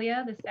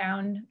cochlea, the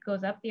sound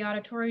goes up the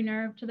auditory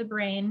nerve to the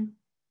brain,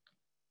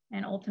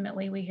 and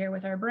ultimately we hear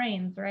with our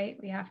brains, right?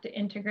 We have to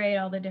integrate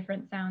all the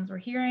different sounds we're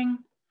hearing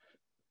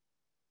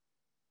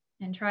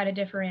and try to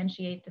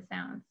differentiate the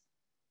sounds.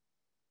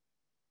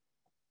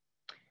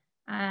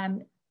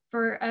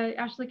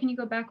 Ashley, can you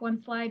go back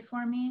one slide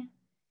for me?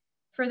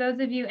 For those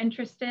of you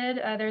interested,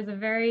 there's a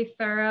very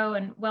thorough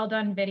and well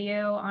done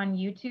video on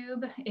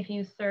YouTube. If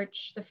you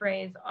search the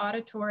phrase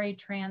auditory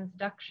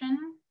transduction,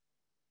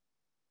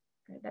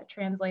 good, that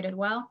translated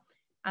well.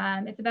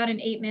 It's about an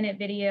 8-minute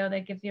video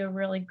that gives you a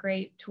really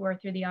great tour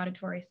through the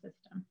auditory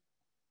system.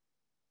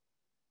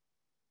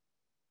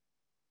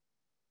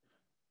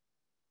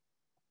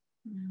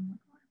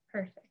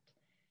 Perfect.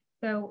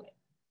 So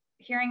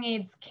hearing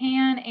aids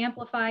can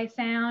amplify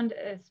sound.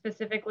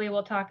 Specifically,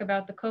 we'll talk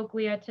about the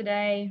cochlea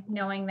today,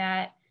 knowing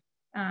that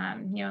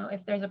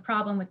if there's a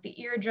problem with the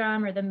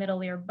eardrum or the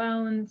middle ear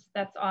bones,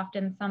 that's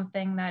often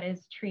something that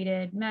is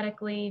treated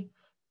medically,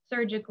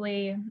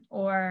 surgically,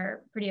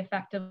 or pretty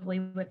effectively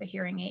with a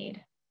hearing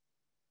aid.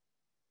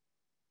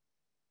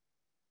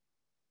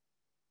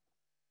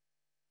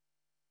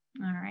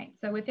 All right,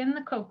 so within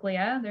the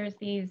cochlea, there's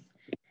these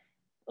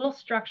little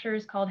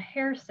structures called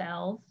hair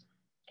cells.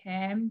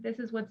 Okay, this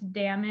is what's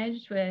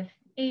damaged with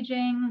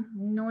aging,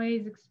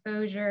 noise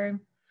exposure,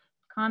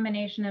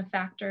 combination of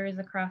factors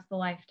across the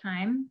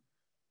lifetime.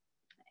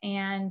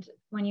 And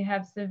when you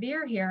have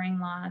severe hearing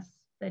loss,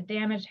 the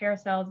damaged hair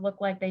cells look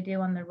like they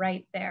do on the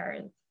right there.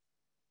 It's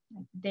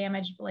like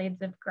damaged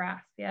blades of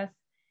grass, yes?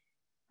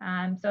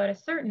 So at a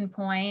certain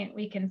point,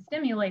 we can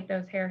stimulate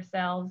those hair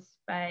cells,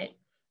 but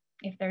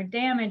if they're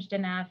damaged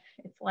enough,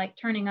 it's like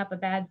turning up a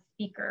bad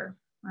speaker,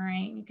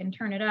 right? You can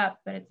turn it up,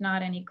 but it's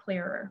not any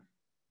clearer.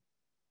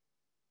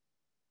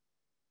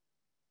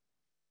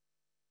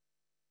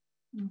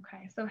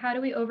 Okay, so how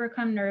do we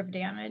overcome nerve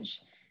damage?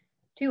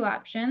 Two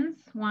options.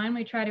 One,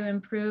 we try to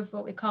improve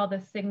what we call the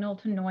signal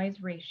to noise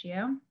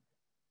ratio.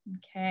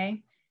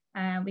 Okay,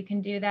 we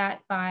can do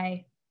that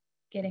by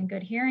getting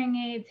good hearing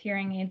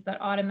aids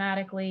that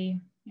automatically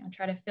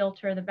try to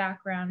filter the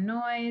background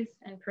noise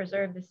and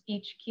preserve the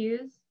speech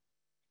cues.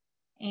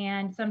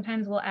 And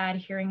sometimes we'll add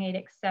hearing aid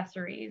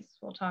accessories.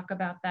 We'll talk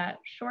about that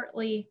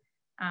shortly,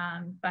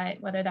 but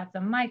whether that's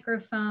a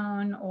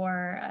microphone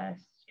or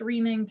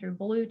streaming through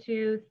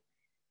Bluetooth,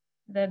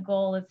 the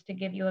goal is to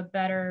give you a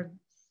better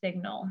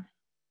signal,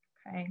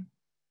 okay?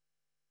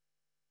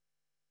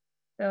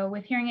 So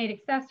with hearing aid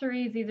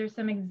accessories, these are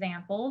some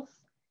examples.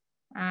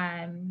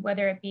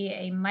 Whether it be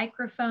a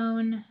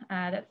microphone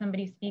that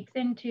somebody speaks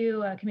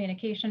into, a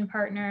communication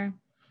partner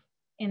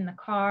in the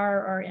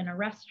car or in a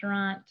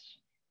restaurant,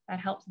 that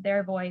helps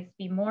their voice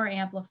be more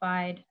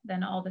amplified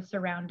than all the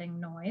surrounding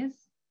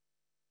noise.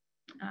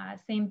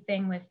 Same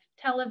thing with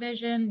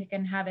television. You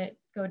can have it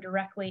go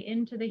directly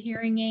into the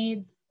hearing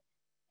aids.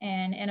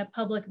 And in a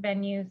public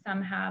venue,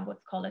 some have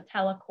what's called a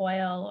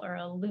telecoil or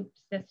a loop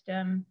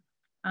system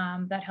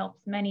that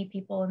helps many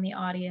people in the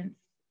audience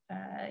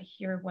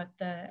hear what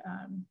the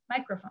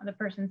microphone, the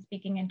person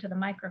speaking into the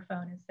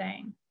microphone is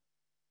saying.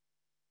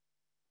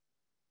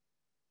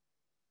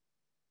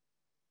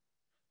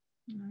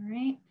 All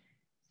right.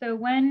 So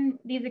when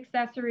these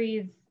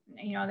accessories,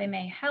 they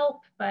may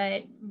help,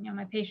 but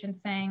my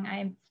patient's saying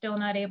I'm still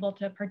not able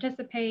to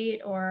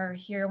participate or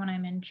hear when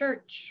I'm in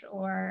church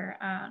or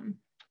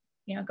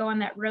go on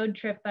that road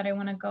trip that I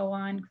want to go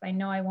on because I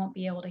know I won't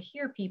be able to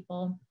hear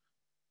people.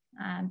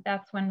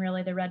 That's when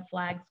really the red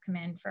flags come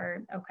in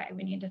for, okay,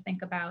 we need to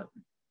think about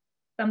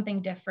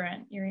something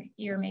different. Your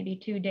ear may be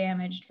too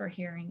damaged for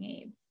hearing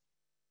aids.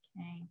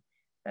 Okay.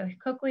 So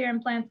cochlear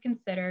implants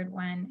considered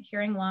when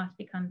hearing loss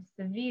becomes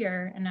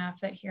severe enough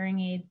that hearing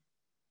aids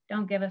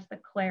don't give us the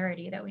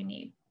clarity that we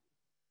need.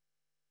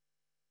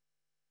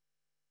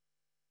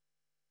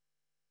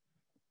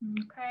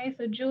 Okay,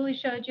 so Julie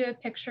showed you a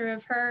picture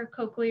of her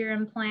cochlear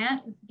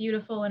implant. It's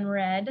beautiful and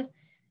red.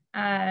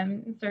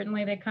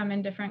 Certainly they come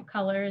in different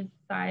colors,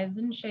 size,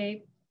 and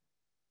shape.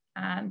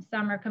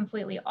 Some are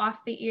completely off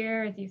the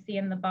ear, as you see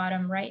in the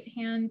bottom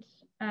right-hand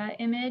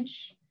image,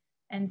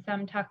 and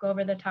some tuck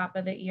over the top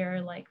of the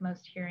ear like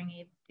most hearing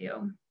aids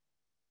do.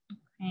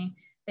 Okay.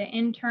 The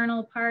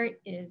internal part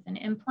is an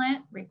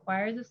implant,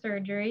 requires a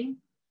surgery,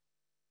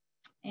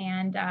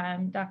 and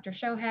Dr.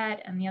 Shohet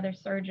and the other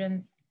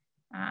surgeons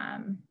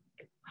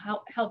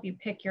help you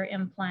pick your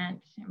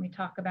implant, and we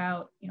talk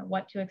about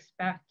what to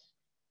expect,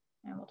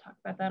 and we'll talk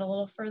about that a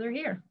little further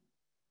here.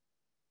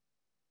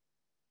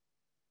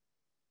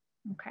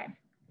 Okay.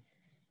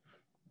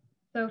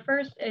 So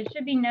first, it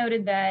should be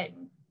noted that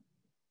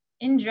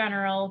in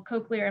general,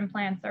 cochlear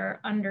implants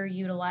are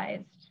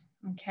underutilized.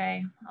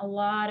 Okay, a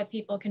lot of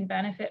people can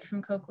benefit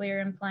from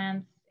cochlear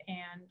implants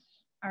and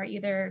are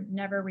either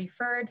never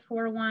referred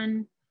for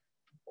one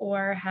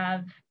or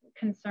have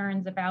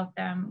concerns about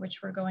them, which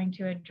we're going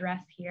to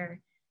address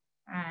here.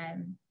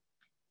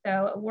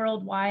 So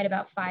worldwide,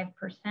 about 5%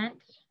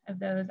 of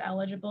those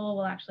eligible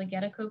will actually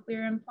get a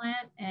cochlear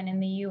implant, and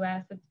in the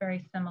US, it's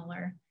very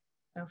similar.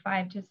 So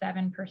 5 to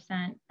 7%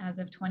 as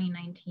of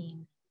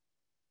 2019.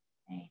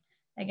 Okay.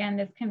 Again,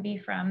 this can be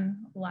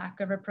from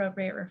lack of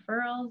appropriate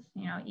referrals.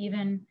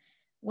 Even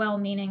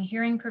well-meaning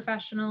hearing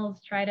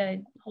professionals try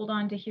to hold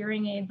on to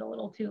hearing aids a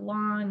little too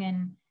long,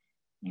 and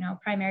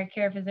primary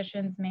care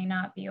physicians may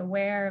not be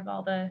aware of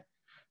all the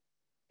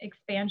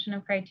expansion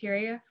of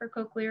criteria for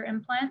cochlear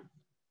implants.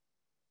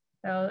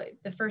 So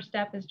the first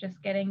step is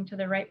just getting to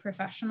the right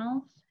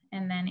professionals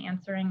and then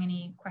answering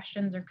any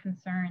questions or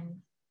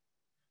concerns.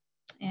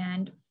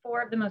 And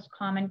 4 of the most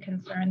common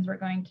concerns we're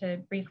going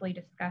to briefly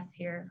discuss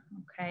here,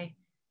 okay?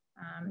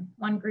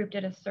 One group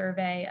did a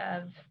survey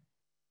of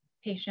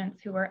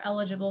patients who were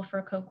eligible for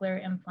a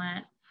cochlear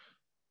implant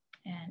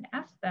and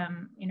asked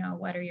them,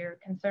 what are your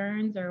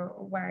concerns, or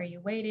why are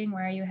you waiting?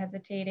 Why are you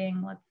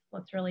hesitating?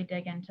 Let's really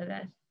dig into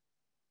this.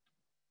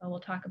 So we'll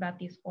talk about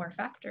these 4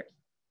 factors.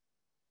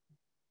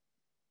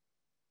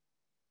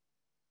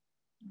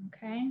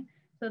 Okay,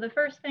 so the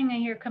first thing I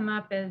hear come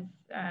up is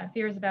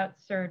fears about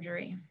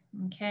surgery,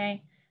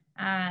 okay?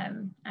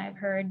 I've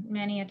heard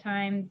many a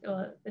times,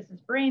 well, this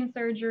is brain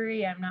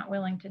surgery, I'm not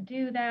willing to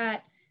do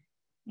that.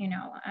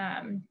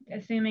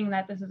 Assuming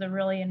that this is a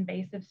really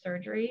invasive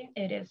surgery,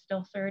 it is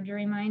still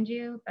surgery, mind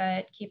you,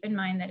 but keep in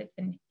mind that it's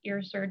an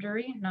ear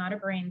surgery, not a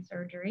brain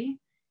surgery.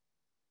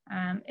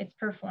 It's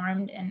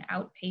performed an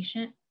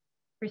outpatient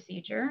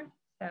procedure,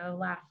 so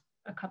lasts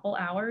a couple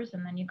hours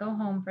and then you go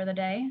home for the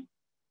day.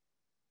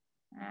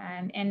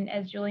 And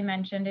as Julie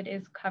mentioned, it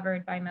is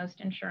covered by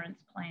most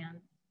insurance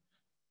plans.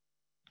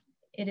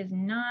 It is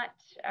not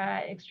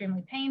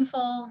extremely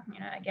painful. You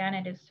know, again,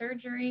 it is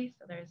surgery,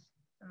 so there's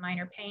some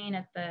minor pain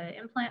at the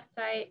implant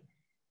site,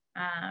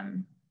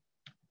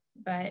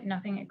 but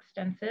nothing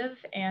extensive.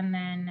 And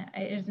then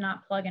it is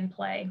not plug and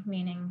play,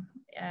 meaning,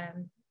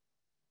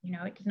 you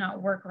know, it does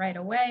not work right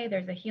away.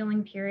 There's a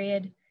healing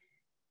period.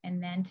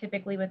 And then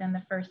typically within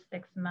the first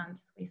 6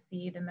 months, we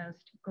see the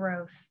most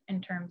growth in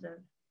terms of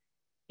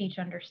speech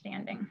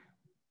understanding.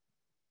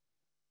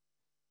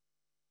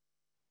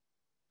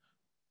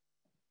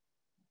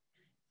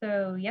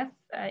 So yes,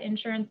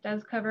 insurance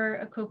does cover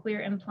a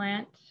cochlear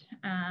implant,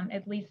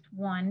 at least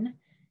one,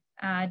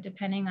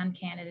 depending on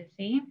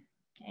candidacy.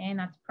 Okay, and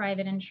that's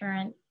private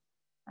insurance.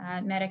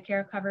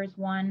 Medicare covers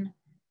one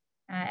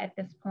at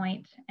this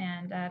point,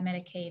 and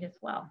Medicaid as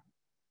well.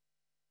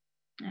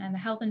 And the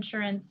health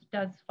insurance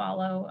does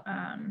follow,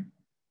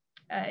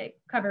 it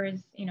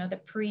covers, you know, the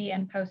pre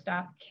and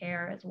post-op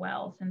care as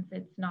well, since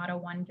it's not a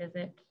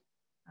one-visit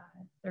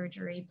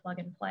surgery plug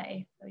and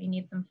play. So you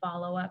need some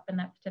follow-up, and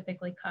that's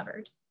typically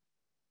covered.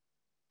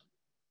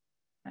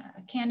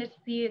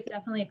 Candidacy is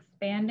definitely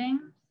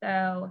expanding.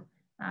 So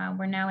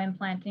we're now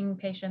implanting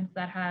patients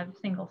that have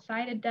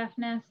single-sided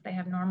deafness. They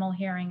have normal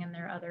hearing in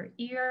their other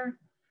ear.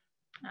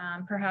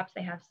 Perhaps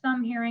they have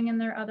some hearing in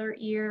their other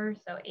ear,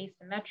 so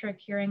asymmetric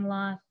hearing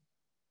loss.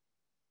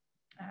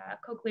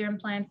 Cochlear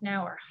implants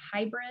now are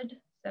hybrid.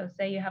 So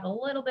say you have a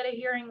little bit of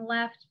hearing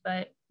left,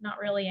 but not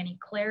really any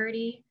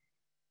clarity.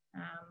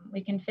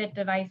 We can fit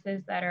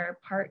devices that are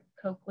part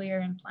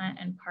cochlear implant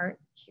and part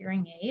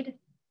hearing aid.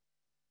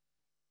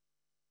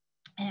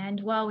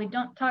 And while we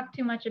don't talk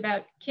too much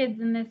about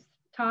kids in this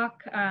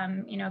talk,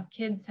 you know,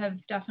 kids have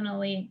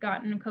definitely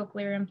gotten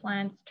cochlear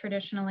implants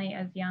traditionally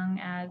as young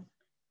as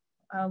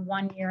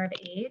 1 year of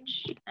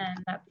age,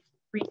 and that's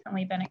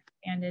recently been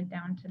expanded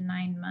down to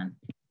 9 months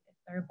if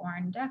they're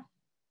born deaf.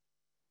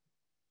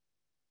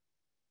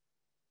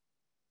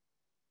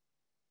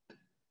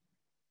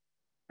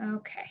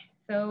 Okay,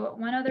 so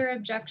one other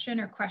objection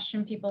or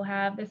question people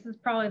have, this is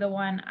probably the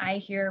one I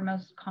hear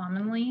most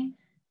commonly,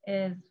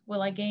 is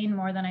will I gain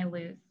more than I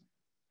lose?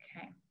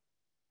 Okay,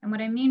 and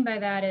what I mean by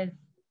that is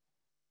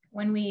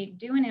when we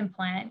do an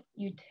implant,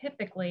 you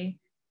typically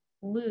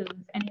lose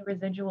any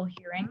residual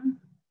hearing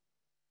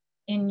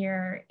in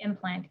your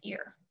implant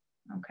ear,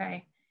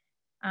 okay?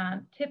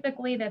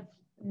 Typically that's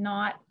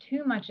not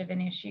too much of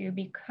an issue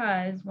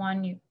because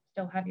one, you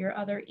still have your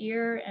other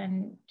ear,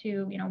 and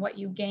two, you know, what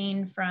you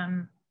gain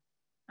from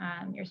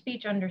your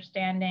speech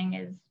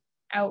understanding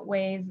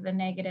outweighs the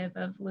negative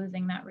of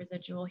losing that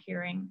residual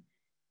hearing.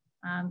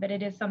 But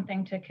it is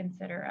something to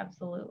consider,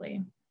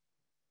 absolutely.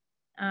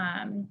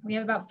 We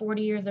have about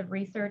 40 years of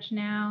research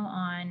now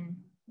on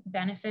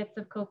benefits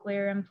of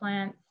cochlear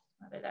implants,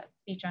 whether that's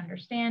speech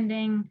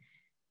understanding,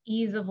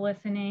 ease of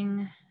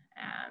listening,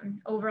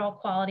 overall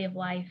quality of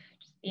life,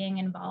 just being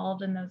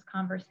involved in those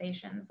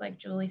conversations, like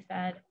Julie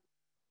said.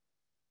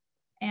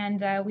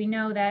 And we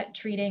know that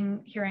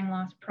treating hearing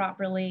loss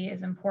properly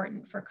is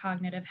important for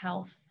cognitive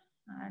health.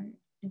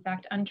 In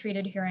fact,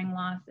 untreated hearing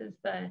loss is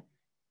the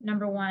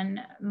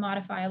 #1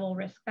 modifiable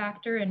risk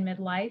factor in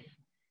midlife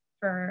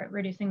for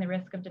reducing the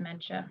risk of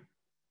dementia.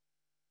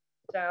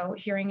 So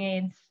hearing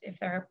aids, if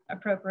they're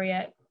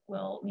appropriate,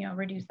 will, you know,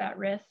 reduce that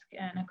risk,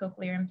 and a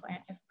cochlear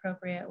implant, if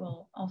appropriate,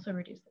 will also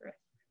reduce the risk.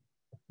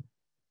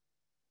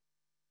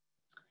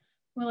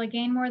 Will I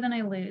gain more than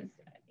I lose?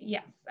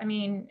 Yes. I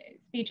mean,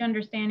 speech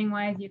understanding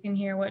wise, you can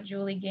hear what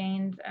Julie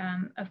gained.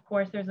 Of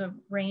course, there's a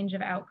range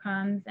of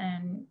outcomes,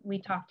 and we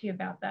talked to you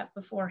about that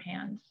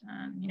beforehand.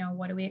 You know,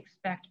 what do we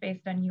expect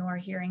based on your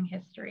hearing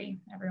history?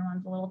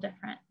 Everyone's a little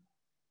different.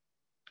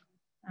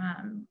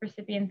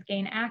 Recipients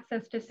gain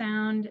access to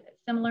sound,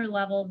 similar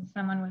level to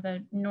someone with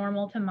a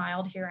normal to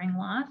mild hearing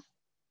loss.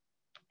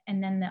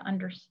 And then the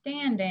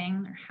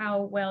understanding, or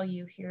how well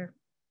you hear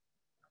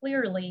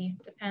clearly,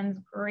 depends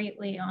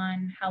greatly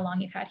on how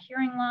long you've had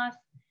hearing loss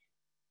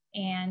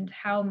and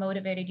how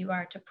motivated you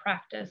are to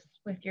practice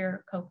with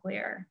your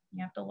cochlear.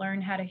 You have to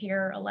learn how to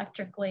hear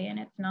electrically, and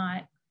it's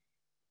not,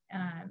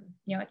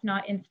 you know, it's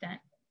not instant.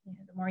 You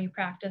know, the more you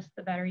practice,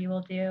 the better you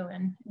will do.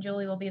 And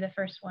Julie will be the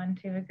first one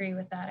to agree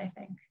with that, I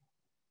think.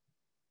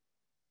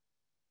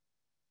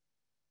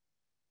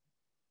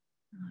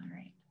 All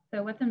right.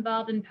 So what's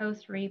involved in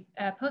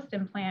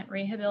post-implant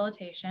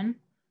rehabilitation?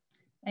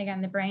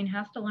 Again, the brain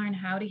has to learn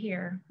how to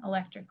hear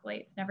electrically.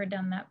 It's never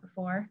done that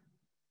before.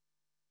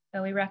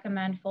 So we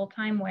recommend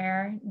full-time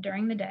wear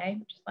during the day,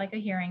 just like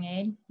a hearing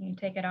aid. You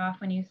take it off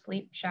when you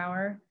sleep,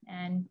 shower,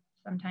 and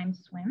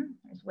sometimes swim.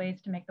 There's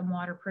ways to make them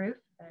waterproof,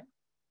 but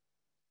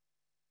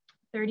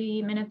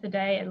 30 minutes a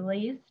day at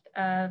least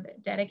of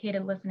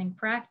dedicated listening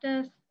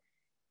practice,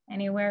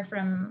 anywhere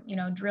from, you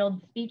know,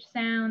 drilled speech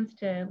sounds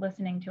to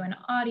listening to an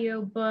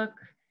audio book.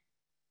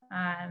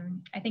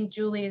 I think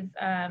Julie's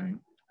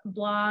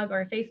blog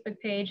or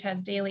Facebook page has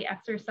daily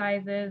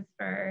exercises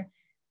for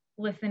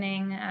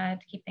listening to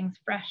keep things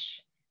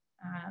fresh.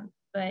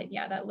 But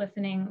yeah, that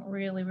listening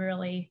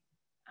really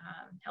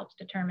helps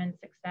determine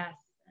success.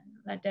 And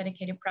that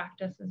dedicated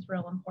practice is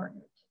real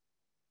important.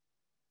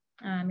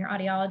 Your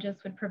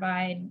audiologist would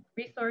provide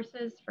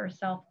resources for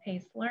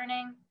self-paced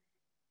learning,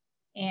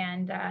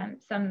 and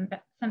some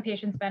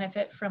patients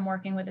benefit from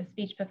working with a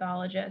speech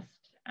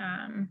pathologist,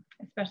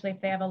 especially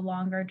if they have a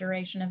longer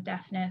duration of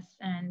deafness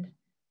and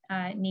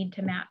need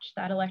to match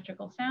that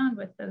electrical sound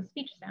with those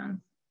speech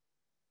sounds.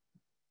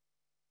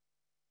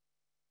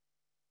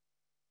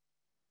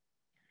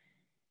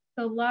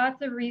 So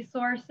lots of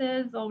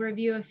resources. I'll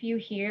review a few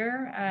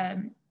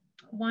here.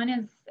 One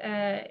is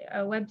a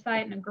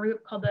website and a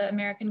group called the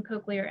American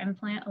Cochlear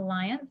Implant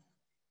Alliance.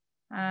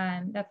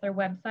 That's their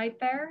website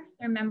there.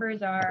 Their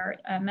members are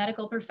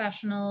medical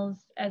professionals,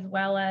 as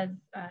well as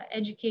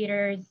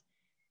educators,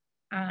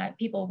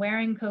 people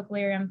wearing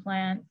cochlear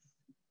implants,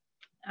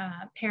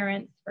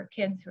 parents for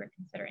kids who are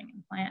considering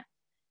implants.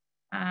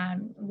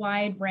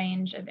 Wide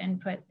range of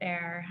input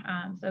there.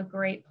 So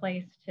great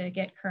place to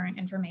get current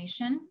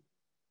information.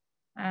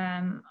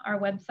 Our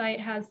website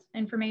has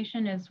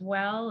information as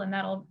well, and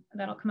that'll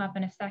come up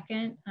in a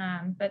second.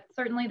 But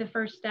certainly the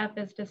first step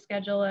is to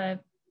schedule a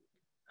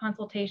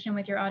consultation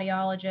with your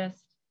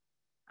audiologist,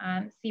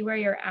 see where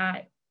you're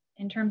at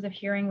in terms of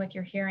hearing with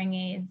your hearing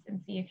aids,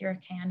 and see if you're a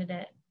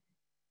candidate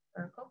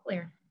for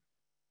cochlear.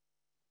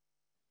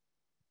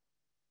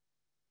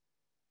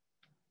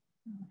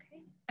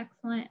 Okay,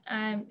 excellent.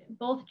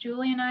 Both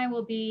Julie and I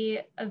will be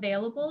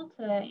available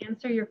to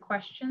answer your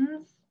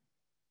questions.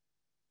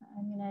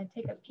 I'm going to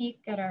take a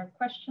peek at our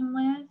question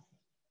list.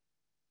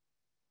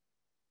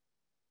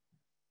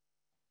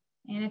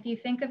 And if you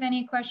think of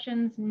any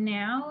questions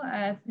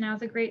now,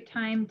 now's a great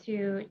time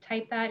to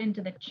type that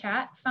into the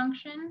chat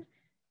function,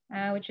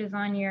 which is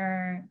on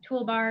your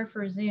toolbar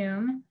for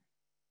Zoom.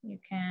 You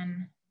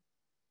can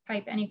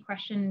type any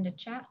question into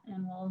chat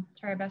and we'll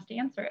try our best to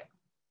answer it.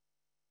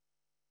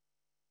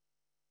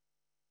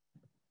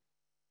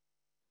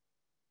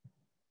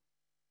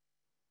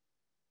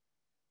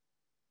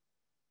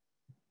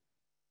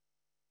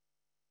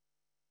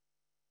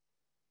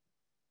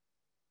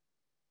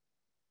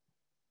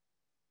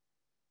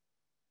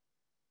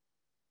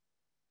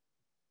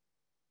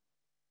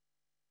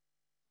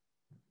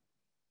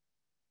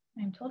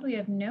 I'm told we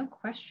have no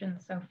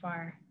questions so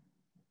far.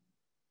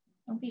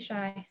 Don't be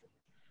shy.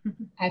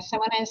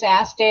 Someone has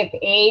asked if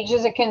age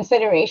is a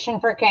consideration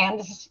for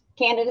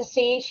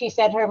candidacy. She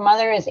said her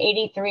mother is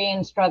 83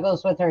 and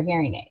struggles with her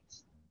hearing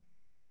aids.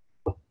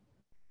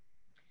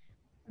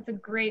 That's a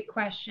great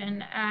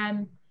question.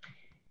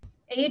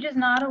 Age is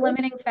not a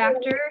limiting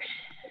factor.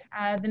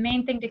 The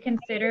main thing to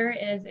consider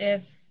is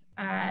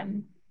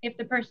if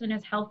the person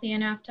is healthy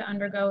enough to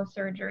undergo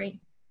surgery.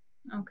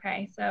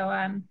 Okay, so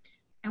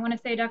I want to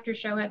say Dr.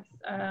 Shohet's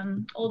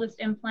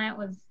oldest implant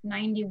was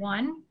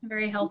 91,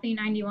 very healthy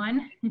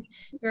 91,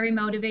 very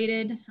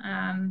motivated.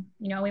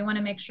 You know, we want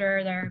to make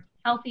sure they're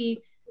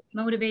healthy,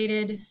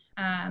 motivated,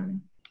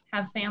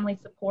 have family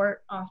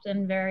support,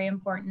 often very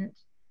important.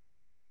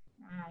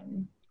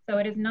 So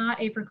it is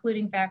not a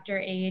precluding factor,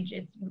 age.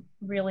 It's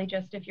really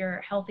just if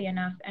you're healthy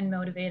enough and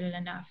motivated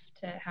enough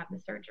to have the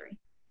surgery.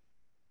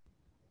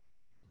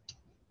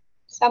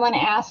 Someone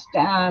asked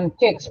to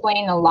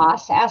explain the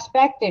loss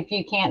aspect. If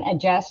you can't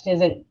adjust,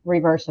 is it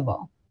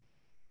reversible?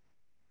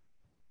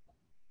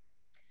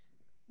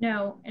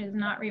 No, it is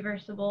not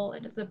reversible.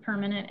 It is a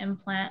permanent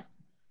implant.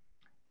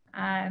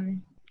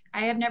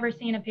 I have never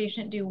seen a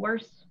patient do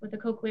worse with a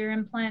cochlear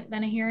implant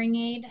than a hearing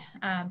aid,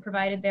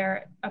 provided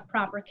they're a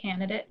proper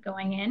candidate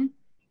going in.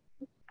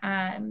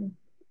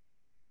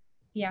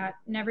 Yeah,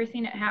 never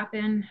seen it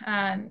happen.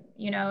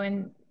 You know,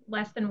 in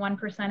less than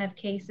 1% of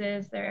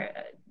cases,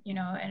 you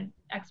know, an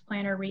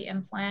explant or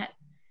re-implant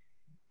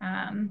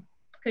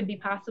could be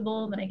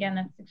possible, but again,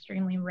 that's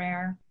extremely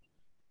rare.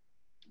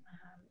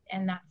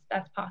 And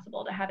that's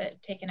possible to have it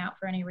taken out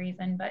for any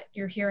reason, but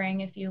your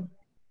hearing, if you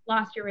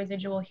lost your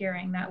residual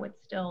hearing, that would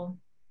still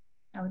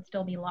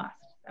be lost.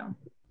 So I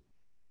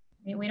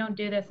mean, we don't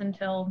do this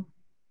until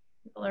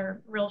people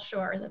are real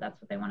sure that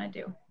that's what they want to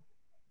do.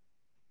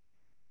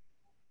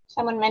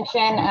 Someone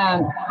mentioned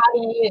how to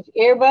use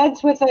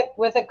earbuds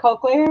with a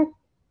cochlear.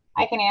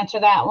 I can answer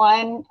that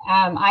one.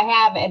 I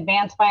have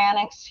Advanced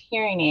Bionics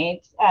hearing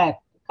aids,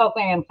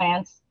 cochlear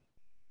implants,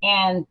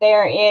 and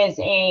there is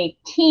a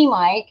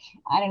T-mic.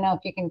 I don't know if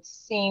you can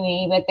see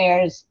me, but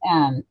there's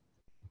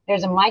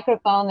a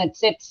microphone that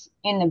sits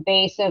in the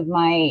base of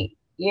my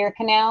ear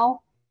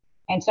canal,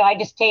 and so I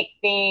just take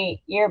the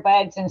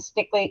earbuds and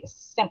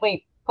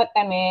simply put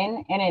them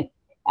in, and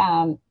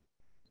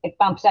it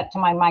bumps up to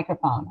my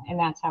microphone, and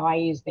that's how I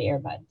use the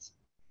earbuds.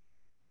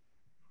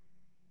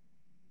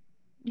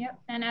 Yep,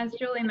 and as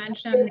Julie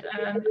mentioned,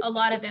 a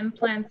lot of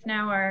implants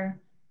now are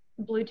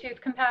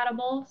Bluetooth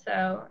compatible,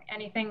 so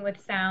anything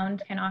with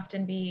sound can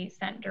often be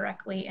sent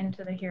directly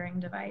into the hearing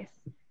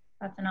device.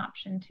 That's an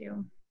option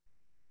too.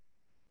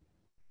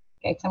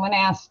 Okay, someone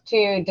asked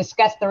to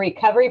discuss the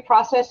recovery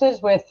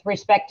processes with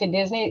respect to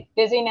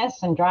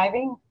dizziness and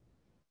driving.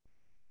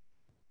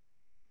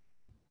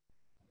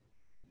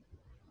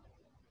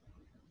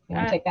 You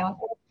want to take that one?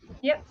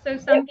 Yep, so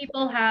some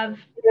people have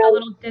a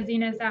little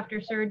dizziness after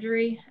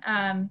surgery.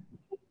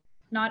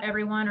 Not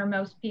everyone or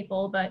most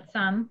people, but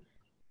some.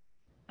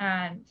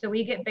 So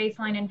we get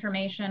baseline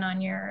information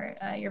on your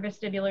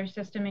vestibular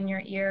system in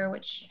your ear,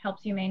 which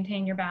helps you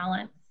maintain your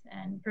balance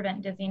and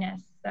prevent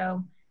dizziness.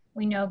 So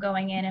we know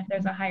going in if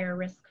there's a higher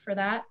risk for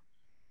that.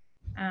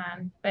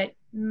 But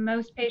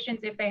most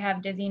patients, if they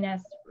have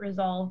dizziness,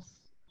 resolves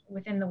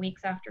within the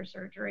weeks after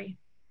surgery.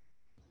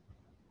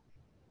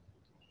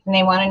 And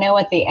they want to know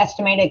what the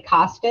estimated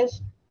cost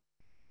is?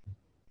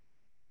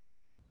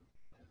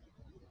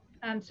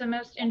 So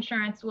most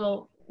insurance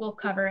will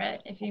cover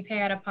it. If you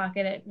pay out of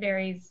pocket, it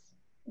varies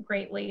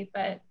greatly,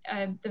 but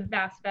the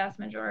vast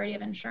majority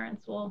of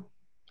insurance will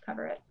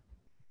cover it.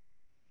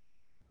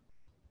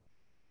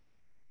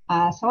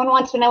 Someone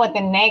wants to know what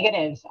the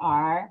negatives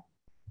are.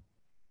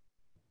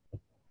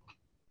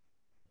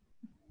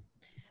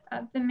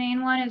 The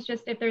main one is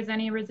just if there's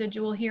any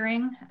residual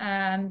hearing,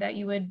 that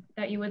you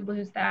would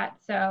lose that.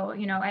 So,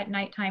 you know, at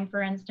nighttime,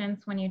 for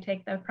instance, when you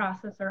take the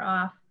processor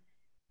off,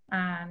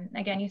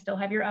 again, you still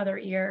have your other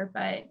ear,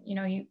 but you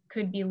know, you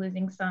could be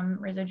losing some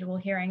residual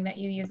hearing that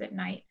you use at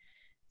night.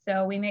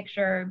 So we make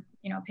sure,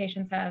 you know,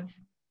 patients have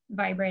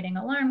vibrating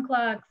alarm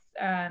clocks,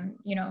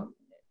 you know,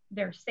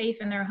 they're safe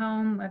in their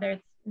home, whether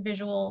it's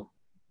visual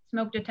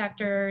smoke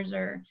detectors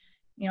or,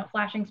 you know,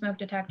 flashing smoke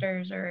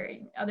detectors or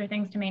other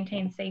things to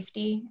maintain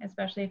safety,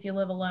 especially if you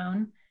live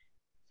alone.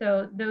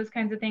 So those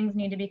kinds of things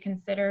need to be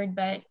considered,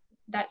 but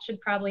that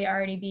should probably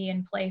already be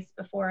in place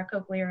before a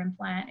cochlear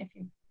implant if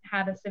you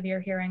have a severe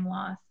hearing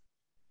loss.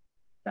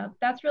 So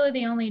that's really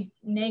the only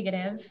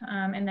negative,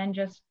 and then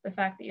just the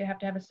fact that you have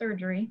to have a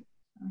surgery.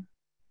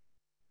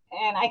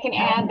 And I can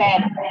add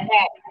that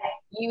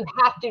you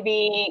have to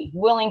be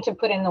willing to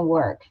put in the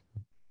work.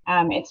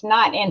 It's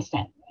not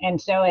instant. And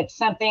so it's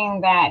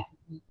something that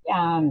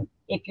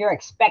if you're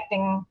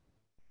expecting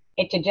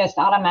it to just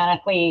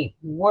automatically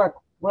work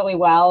really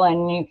well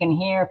and you can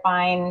hear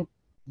fine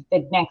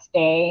the next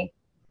day,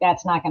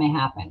 that's not going to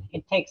happen.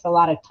 It takes a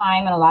lot of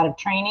time and a lot of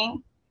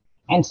training.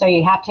 And so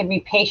you have to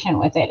be patient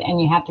with it and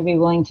you have to be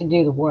willing to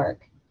do the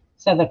work.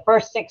 So the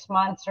first 6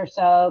 months or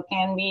so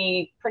can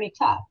be pretty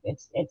tough. It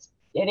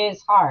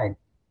is hard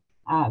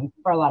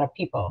for a lot of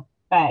people,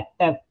 but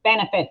the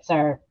benefits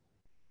are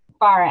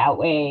far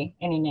outweigh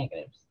any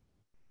negatives.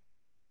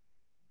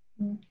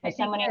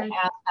 Somebody asked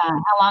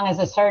how long is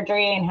the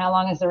surgery and how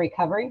long is the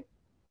recovery?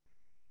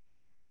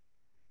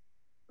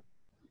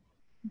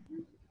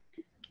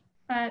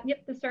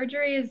 Yep, the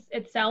surgery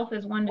itself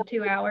is 1 to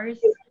 2 hours,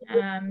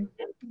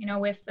 you know,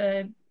 with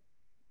the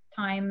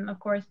time, of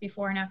course,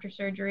 before and after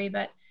surgery,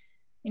 but,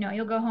 you know,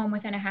 you'll go home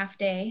within a half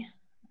day.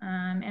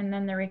 And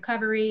then the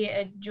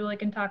recovery, Julie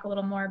can talk a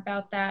little more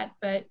about that,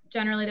 but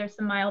generally there's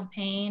some mild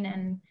pain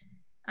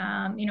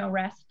and, you know,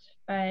 rest,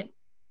 but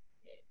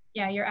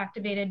yeah, you're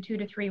activated 2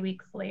 to 3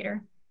 weeks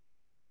later.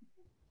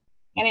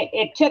 And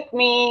it took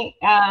me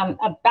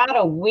about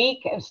a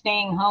week of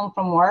staying home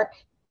from work.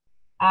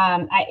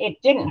 It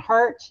didn't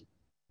hurt.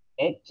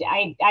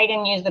 I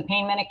didn't use the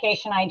pain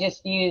medication. I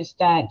just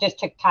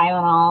took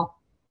Tylenol.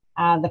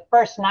 The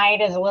first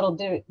night is a little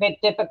bit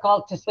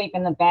difficult to sleep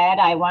in the bed.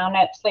 I wound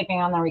up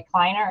sleeping on the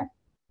recliner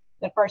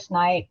the first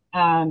night.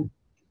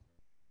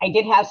 I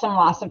did have some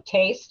loss of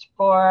taste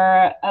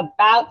for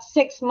about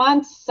 6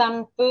 months.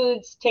 Some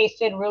foods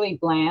tasted really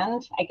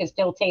bland. I could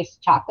still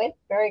taste chocolate.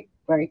 Very,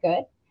 very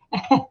good.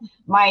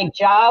 My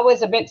jaw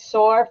was a bit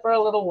sore for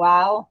a little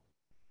while.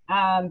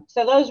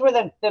 So those were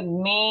the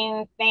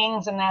main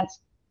things, and that's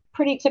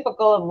pretty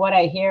typical of what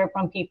I hear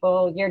from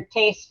people. Your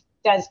taste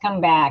does come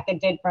back.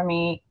 It did for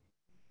me.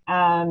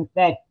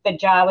 That the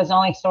jaw was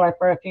only sore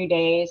for a few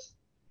days.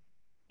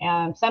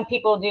 Some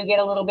people do get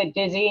a little bit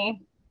dizzy,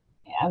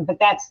 but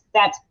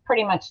that's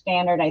pretty much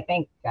standard, I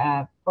think,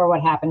 for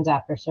what happens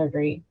after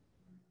surgery.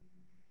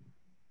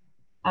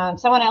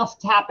 Someone else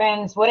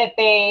happens. What if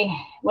they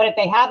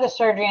have the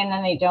surgery and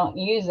then they don't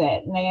use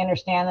it and they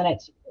understand that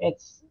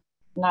it's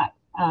not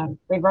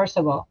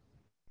reversible?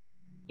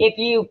 If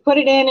you put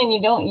it in and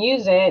you don't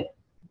use it,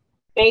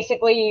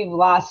 basically you've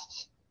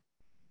lost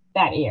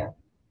that ear,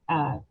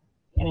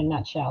 in a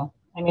nutshell.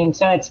 I mean,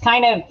 so it's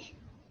kind of,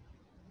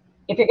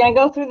 if you're going to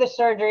go through the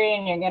surgery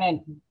and you're going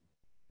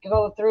to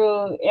go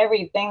through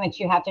everything that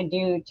you have to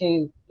do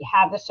to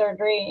have the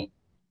surgery,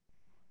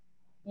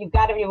 you've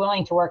got to be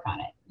willing to work on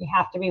it. You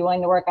have to be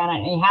willing to work on it,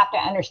 and you have to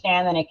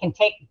understand that it can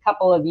take a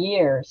couple of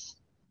years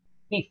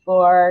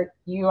before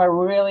you are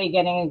really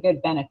getting a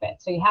good benefit.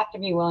 So you have to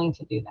be willing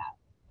to do that.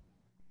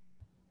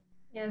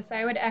 Yes,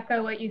 I would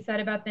echo what you said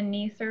about the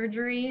knee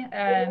surgery.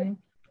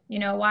 You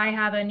know, why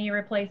have a knee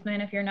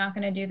replacement if you're not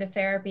going to do the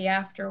therapy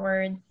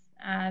afterwards?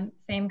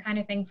 Same kind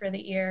of thing for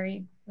the ear.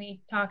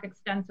 We talk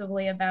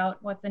extensively about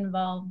what's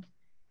involved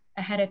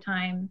ahead of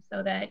time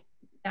so that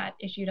that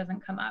issue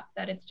doesn't come up,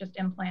 that it's just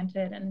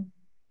implanted and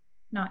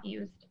not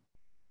used.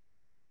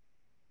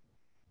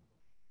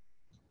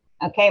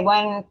 Okay,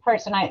 one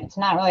person, it's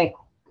not really,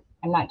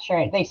 I'm not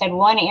sure. They said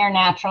one ear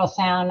natural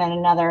sound and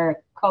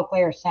another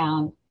cochlear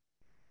sound.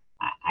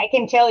 I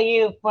can tell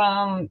you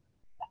from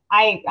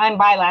I'm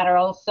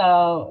bilateral,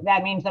 so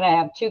that means that I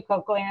have 2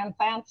 cochlear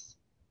implants.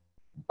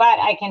 But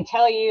I can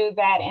tell you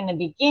that in the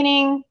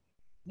beginning,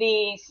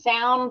 the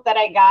sound that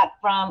I got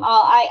from,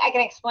 I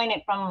can explain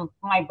it from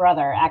my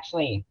brother,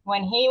 actually.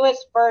 When he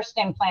was first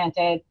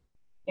implanted,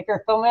 if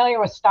you're familiar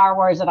with Star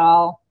Wars at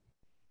all,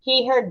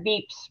 he heard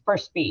beeps for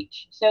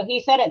speech. So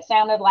he said it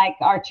sounded like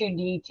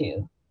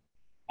R2-D2.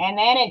 And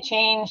then it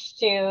changed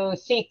to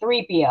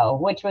C-3PO,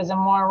 which was a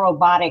more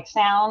robotic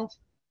sound.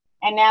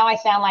 And now I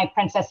sound like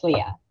Princess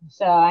Leia.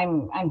 So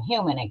I'm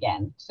human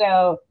again.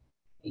 So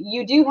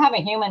you do have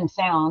a human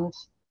sound.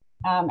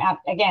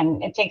 Again,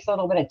 it takes a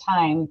little bit of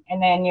time.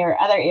 And then your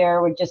other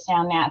ear would just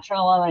sound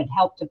natural, and it'd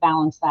help to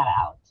balance that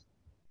out.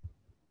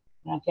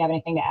 I don't know if you have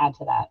anything to add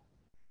to that.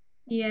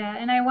 Yeah,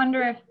 and I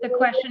wonder if the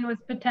question was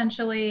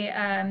potentially,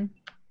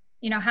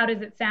 you know, how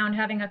does it sound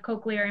having a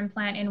cochlear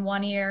implant in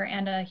one ear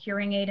and a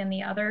hearing aid in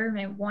the other,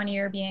 one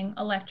ear being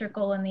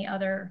electrical and the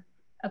other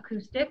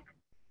acoustic?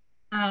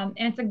 And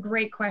it's a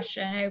great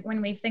question.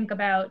 When we think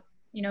about,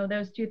 you know,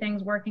 those 2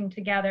 things working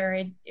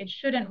together, it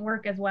shouldn't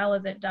work as well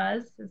as it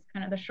does, is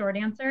kind of the short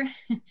answer.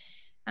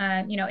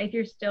 You know, if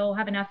you still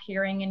have enough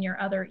hearing in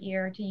your other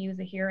ear to use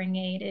a hearing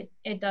aid,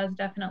 it does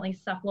definitely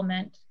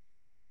supplement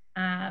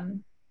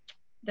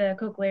the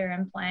cochlear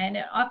implant,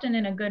 often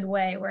in a good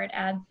way, where it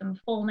adds some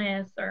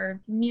fullness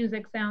or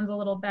music sounds a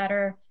little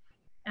better,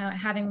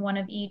 having one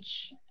of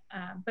each.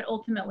 But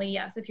ultimately,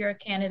 yes, if you're a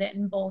candidate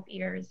in both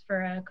ears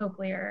for a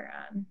cochlear,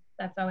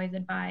 that's always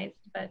advised.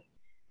 But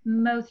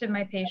most of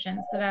my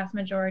patients, the vast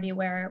majority,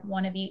 wear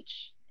one of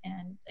each.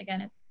 And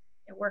again,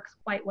 it works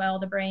quite well.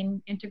 The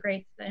brain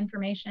integrates the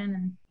information,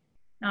 and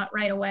not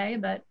right away,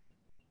 but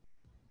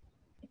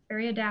it's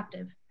very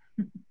adaptive.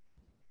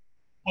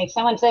 Hey,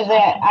 someone says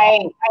that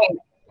I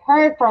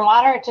heard for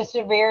moderate to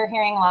severe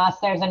hearing loss,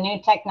 there's a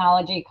new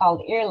technology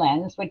called ear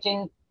lens, which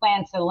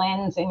implants a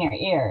lens in your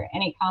ear.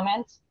 Any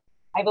comments?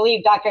 I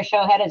believe Dr.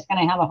 Shohet is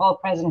going to have a whole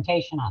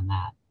presentation on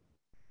that.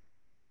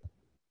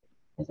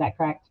 Is that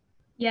correct?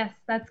 Yes,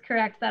 that's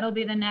correct. That'll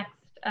be the next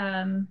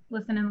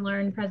listen and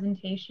learn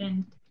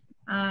presentation.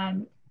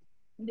 The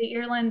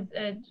ear lens,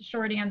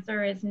 short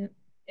answer, is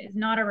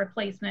not a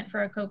replacement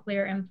for a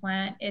cochlear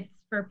implant. It's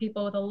for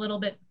people with a little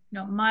bit, you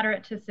know,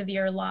 moderate to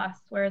severe loss,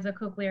 whereas a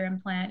cochlear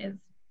implant is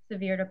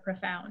severe to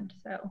profound,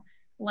 so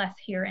less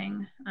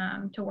hearing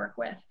to work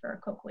with for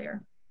a cochlear.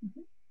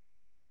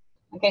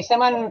 Okay,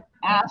 someone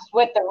asked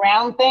what the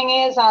round thing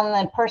is on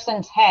the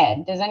person's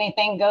head. Does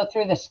anything go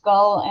through the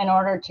skull in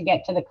order to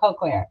get to the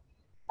cochlear?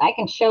 I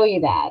can show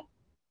you that.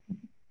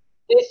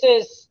 This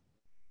is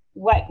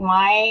what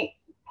my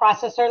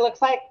processor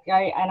looks like.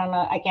 I don't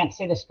know, I can't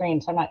see the screen,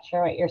 so I'm not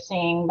sure what you're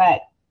seeing,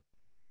 but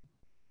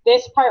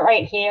this part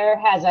right here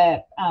has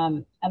a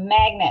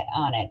magnet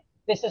on it.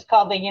 This is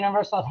called the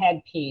universal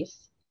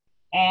headpiece.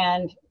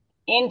 And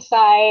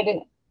inside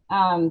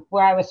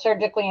where I was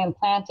surgically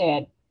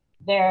implanted,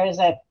 there's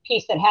a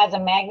piece that has a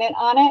magnet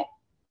on it.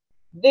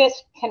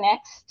 This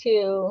connects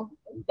to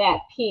that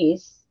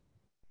piece.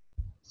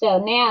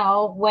 So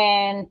now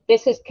when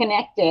this is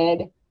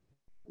connected,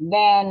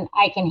 then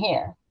I can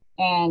hear.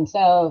 And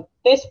so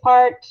this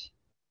part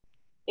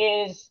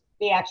is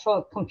the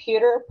actual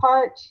computer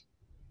part.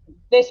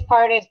 This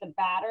part is the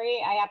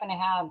battery. I happen to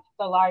have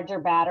the larger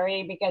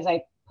battery because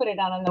I put it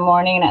on in the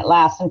morning and it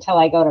lasts until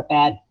I go to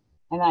bed,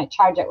 and I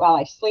charge it while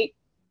I sleep.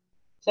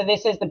 So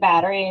this is the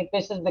battery.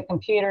 This is the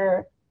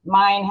computer.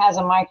 Mine has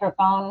a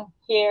microphone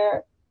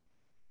here.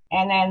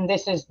 And then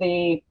this is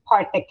the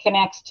part that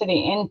connects to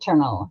the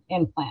internal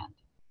implant.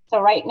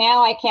 So right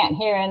now I can't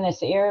hear in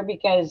this ear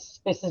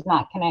because this is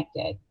not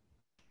connected.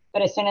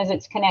 But as soon as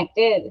it's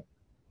connected,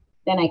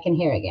 then I can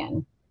hear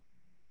again.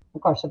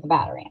 Of course, with the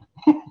battery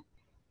on.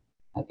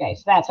 Okay,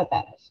 so that's what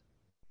that is.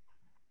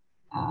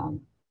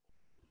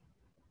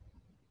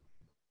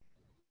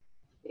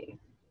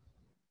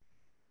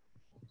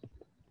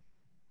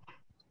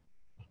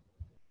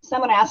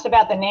 Someone asked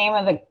about the name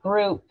of the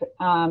group,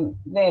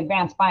 the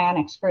Advanced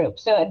Bionics group.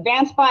 So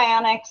Advanced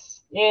Bionics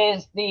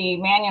is the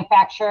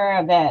manufacturer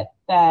of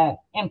the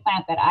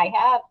implant that I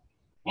have,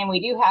 and we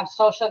do have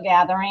social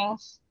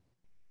gatherings.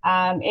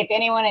 If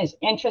anyone is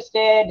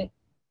interested,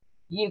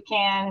 you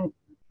can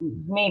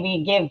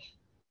maybe give,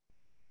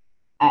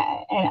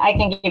 and I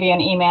can give you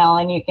an email,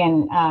 and you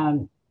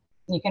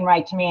can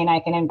write to me, and I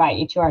can invite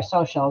you to our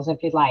socials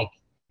if you'd like.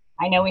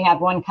 I know we have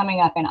one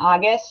coming up in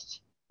August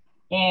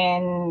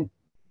in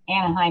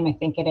Anaheim, I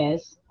think it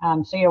is.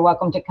 So you're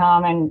welcome to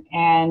come,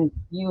 and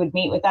you would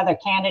meet with other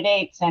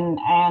candidates and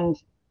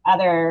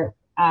other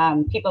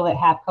people that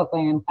have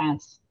cochlear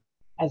implants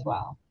as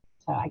well.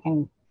 So I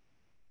can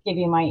give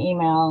you my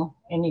email,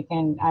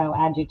 and I'll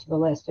add you to the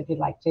list if you'd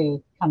like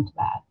to come to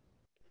that.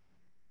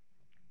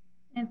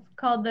 It's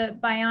called the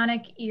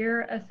Bionic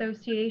Ear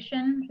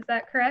Association. Is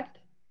that correct?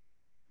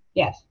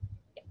 Yes.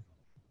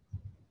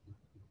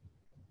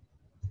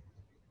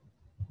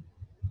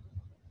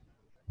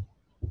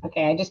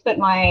 Okay, I just put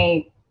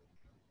my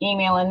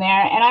email in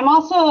there, and I'm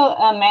also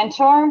a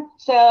mentor.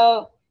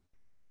 So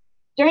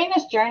during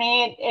this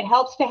journey, it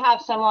helps to have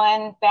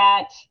someone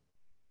that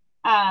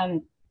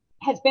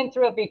has been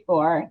through it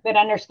before, that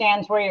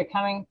understands where you're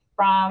coming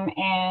from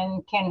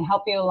and can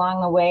help you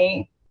along the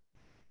way.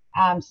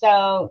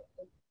 So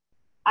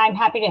I'm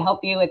happy to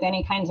help you with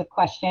any kinds of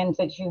questions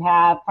that you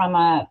have from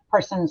a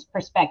person's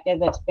perspective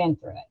that's been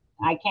through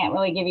it. I can't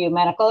really give you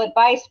medical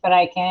advice, but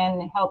I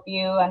can help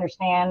you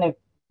understand if,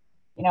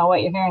 you know,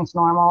 what you're hearing is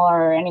normal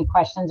or any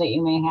questions that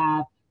you may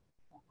have.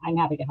 I'm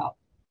happy to help.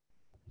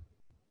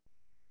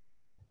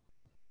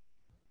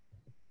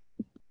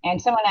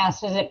 And someone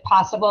asked, is it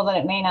possible that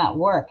it may not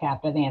work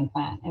after the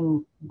implant?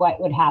 And what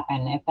would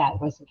happen if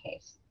that was the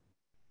case?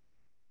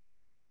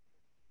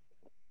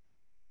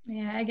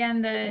 Yeah,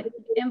 again, the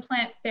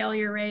implant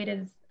failure rate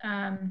is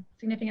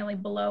significantly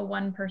below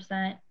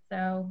 1%.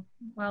 So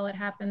while it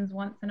happens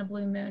once in a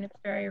blue moon, it's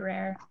very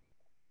rare.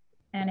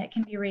 And it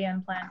can be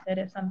reimplanted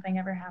if something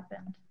ever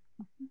happened.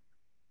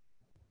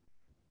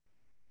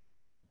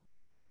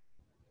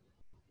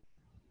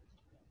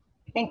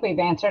 I think we've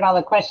answered all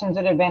the questions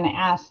that have been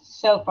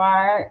asked so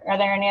far. Are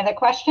there any other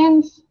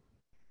questions?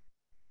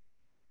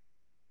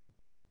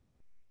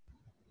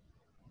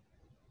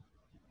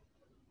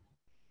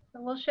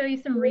 So we'll show you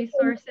some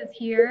resources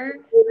here.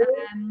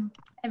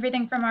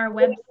 Everything from our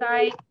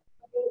website.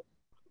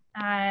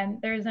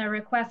 There's a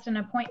request an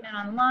appointment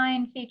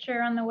online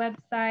feature on the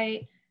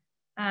website.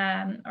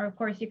 Or of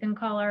course you can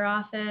call our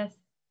office.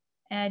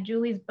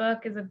 Julie's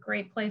book is a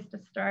great place to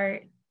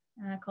start,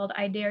 called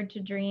I Dared to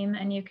Dream,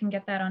 and you can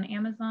get that on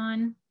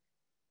Amazon.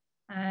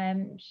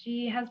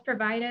 She has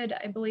provided,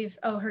 I believe,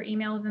 oh, her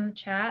email is in the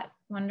chat.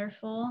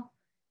 Wonderful.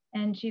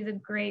 And she's a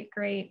great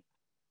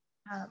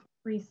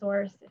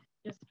resource if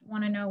you just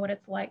want to know what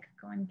it's like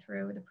going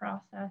through the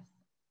process.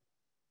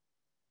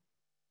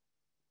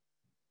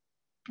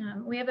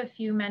 We have a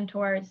few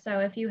mentors. So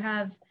if you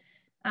have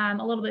a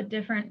little bit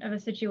different of a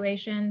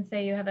situation,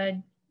 say you have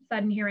a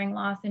sudden hearing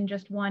loss in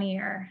just one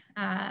ear,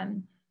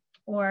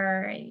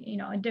 or you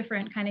know, a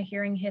different kind of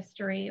hearing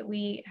history,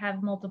 we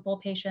have multiple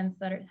patients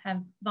that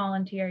have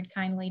volunteered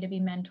kindly to be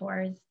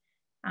mentors,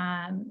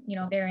 you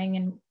know, varying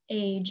in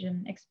age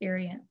and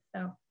experience.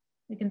 So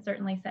we can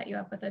certainly set you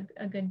up with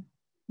a good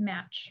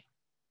match.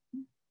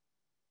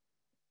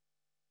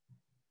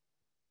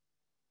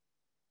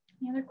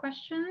 Any other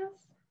questions?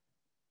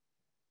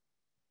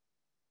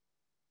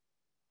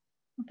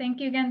 Well, thank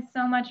you again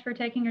so much for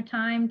taking your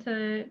time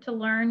to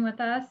learn with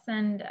us,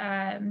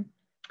 and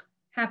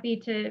happy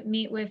to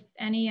meet with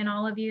any and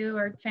all of you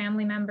or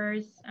family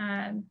members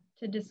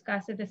to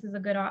discuss if this is a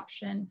good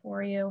option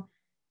for you,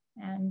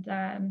 and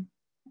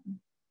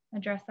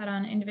address that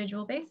on an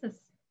individual basis.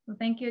 So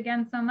thank you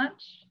again so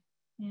much.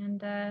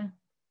 And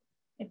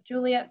if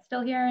Juliet's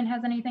still here and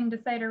has anything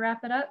to say to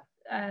wrap it up,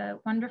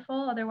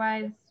 wonderful.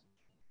 Otherwise,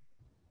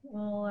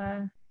 we'll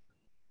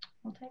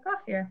take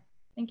off here.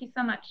 Thank you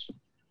so much.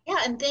 Yeah,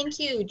 and thank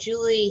you,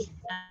 Julie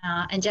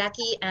and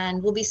Jackie,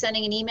 and we'll be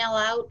sending an email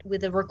out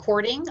with a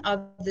recording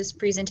of this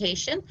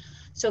presentation.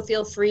 So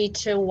feel free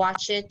to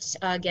watch it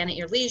again at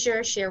your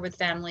leisure, share with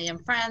family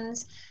and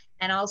friends.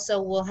 And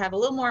also we'll have a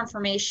little more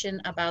information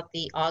about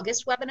the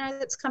August webinar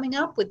that's coming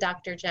up with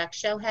Dr. Jack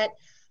Shohet,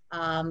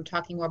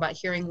 talking more about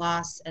hearing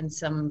loss and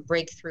some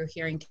breakthrough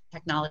hearing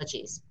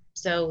technologies.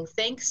 So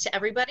thanks to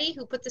everybody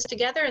who put this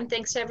together, and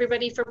thanks to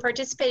everybody for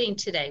participating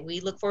today. We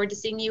look forward to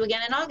seeing you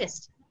again in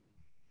August.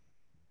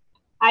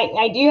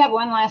 I do have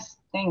one last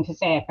thing to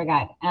say, I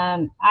forgot.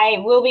 I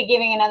will be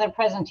giving another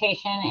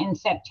presentation in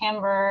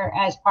September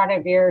as part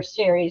of your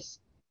series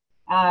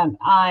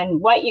on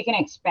what you can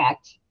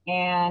expect,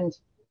 and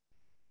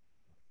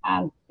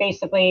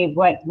basically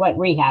what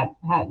rehab,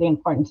 the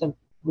importance of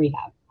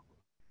rehab.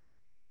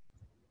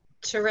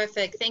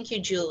 Terrific. Thank you,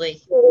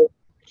 Julie.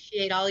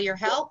 Appreciate all your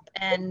help.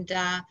 And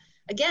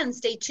again,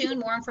 stay tuned.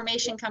 More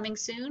information coming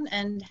soon,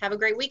 and have a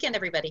great weekend,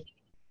 everybody.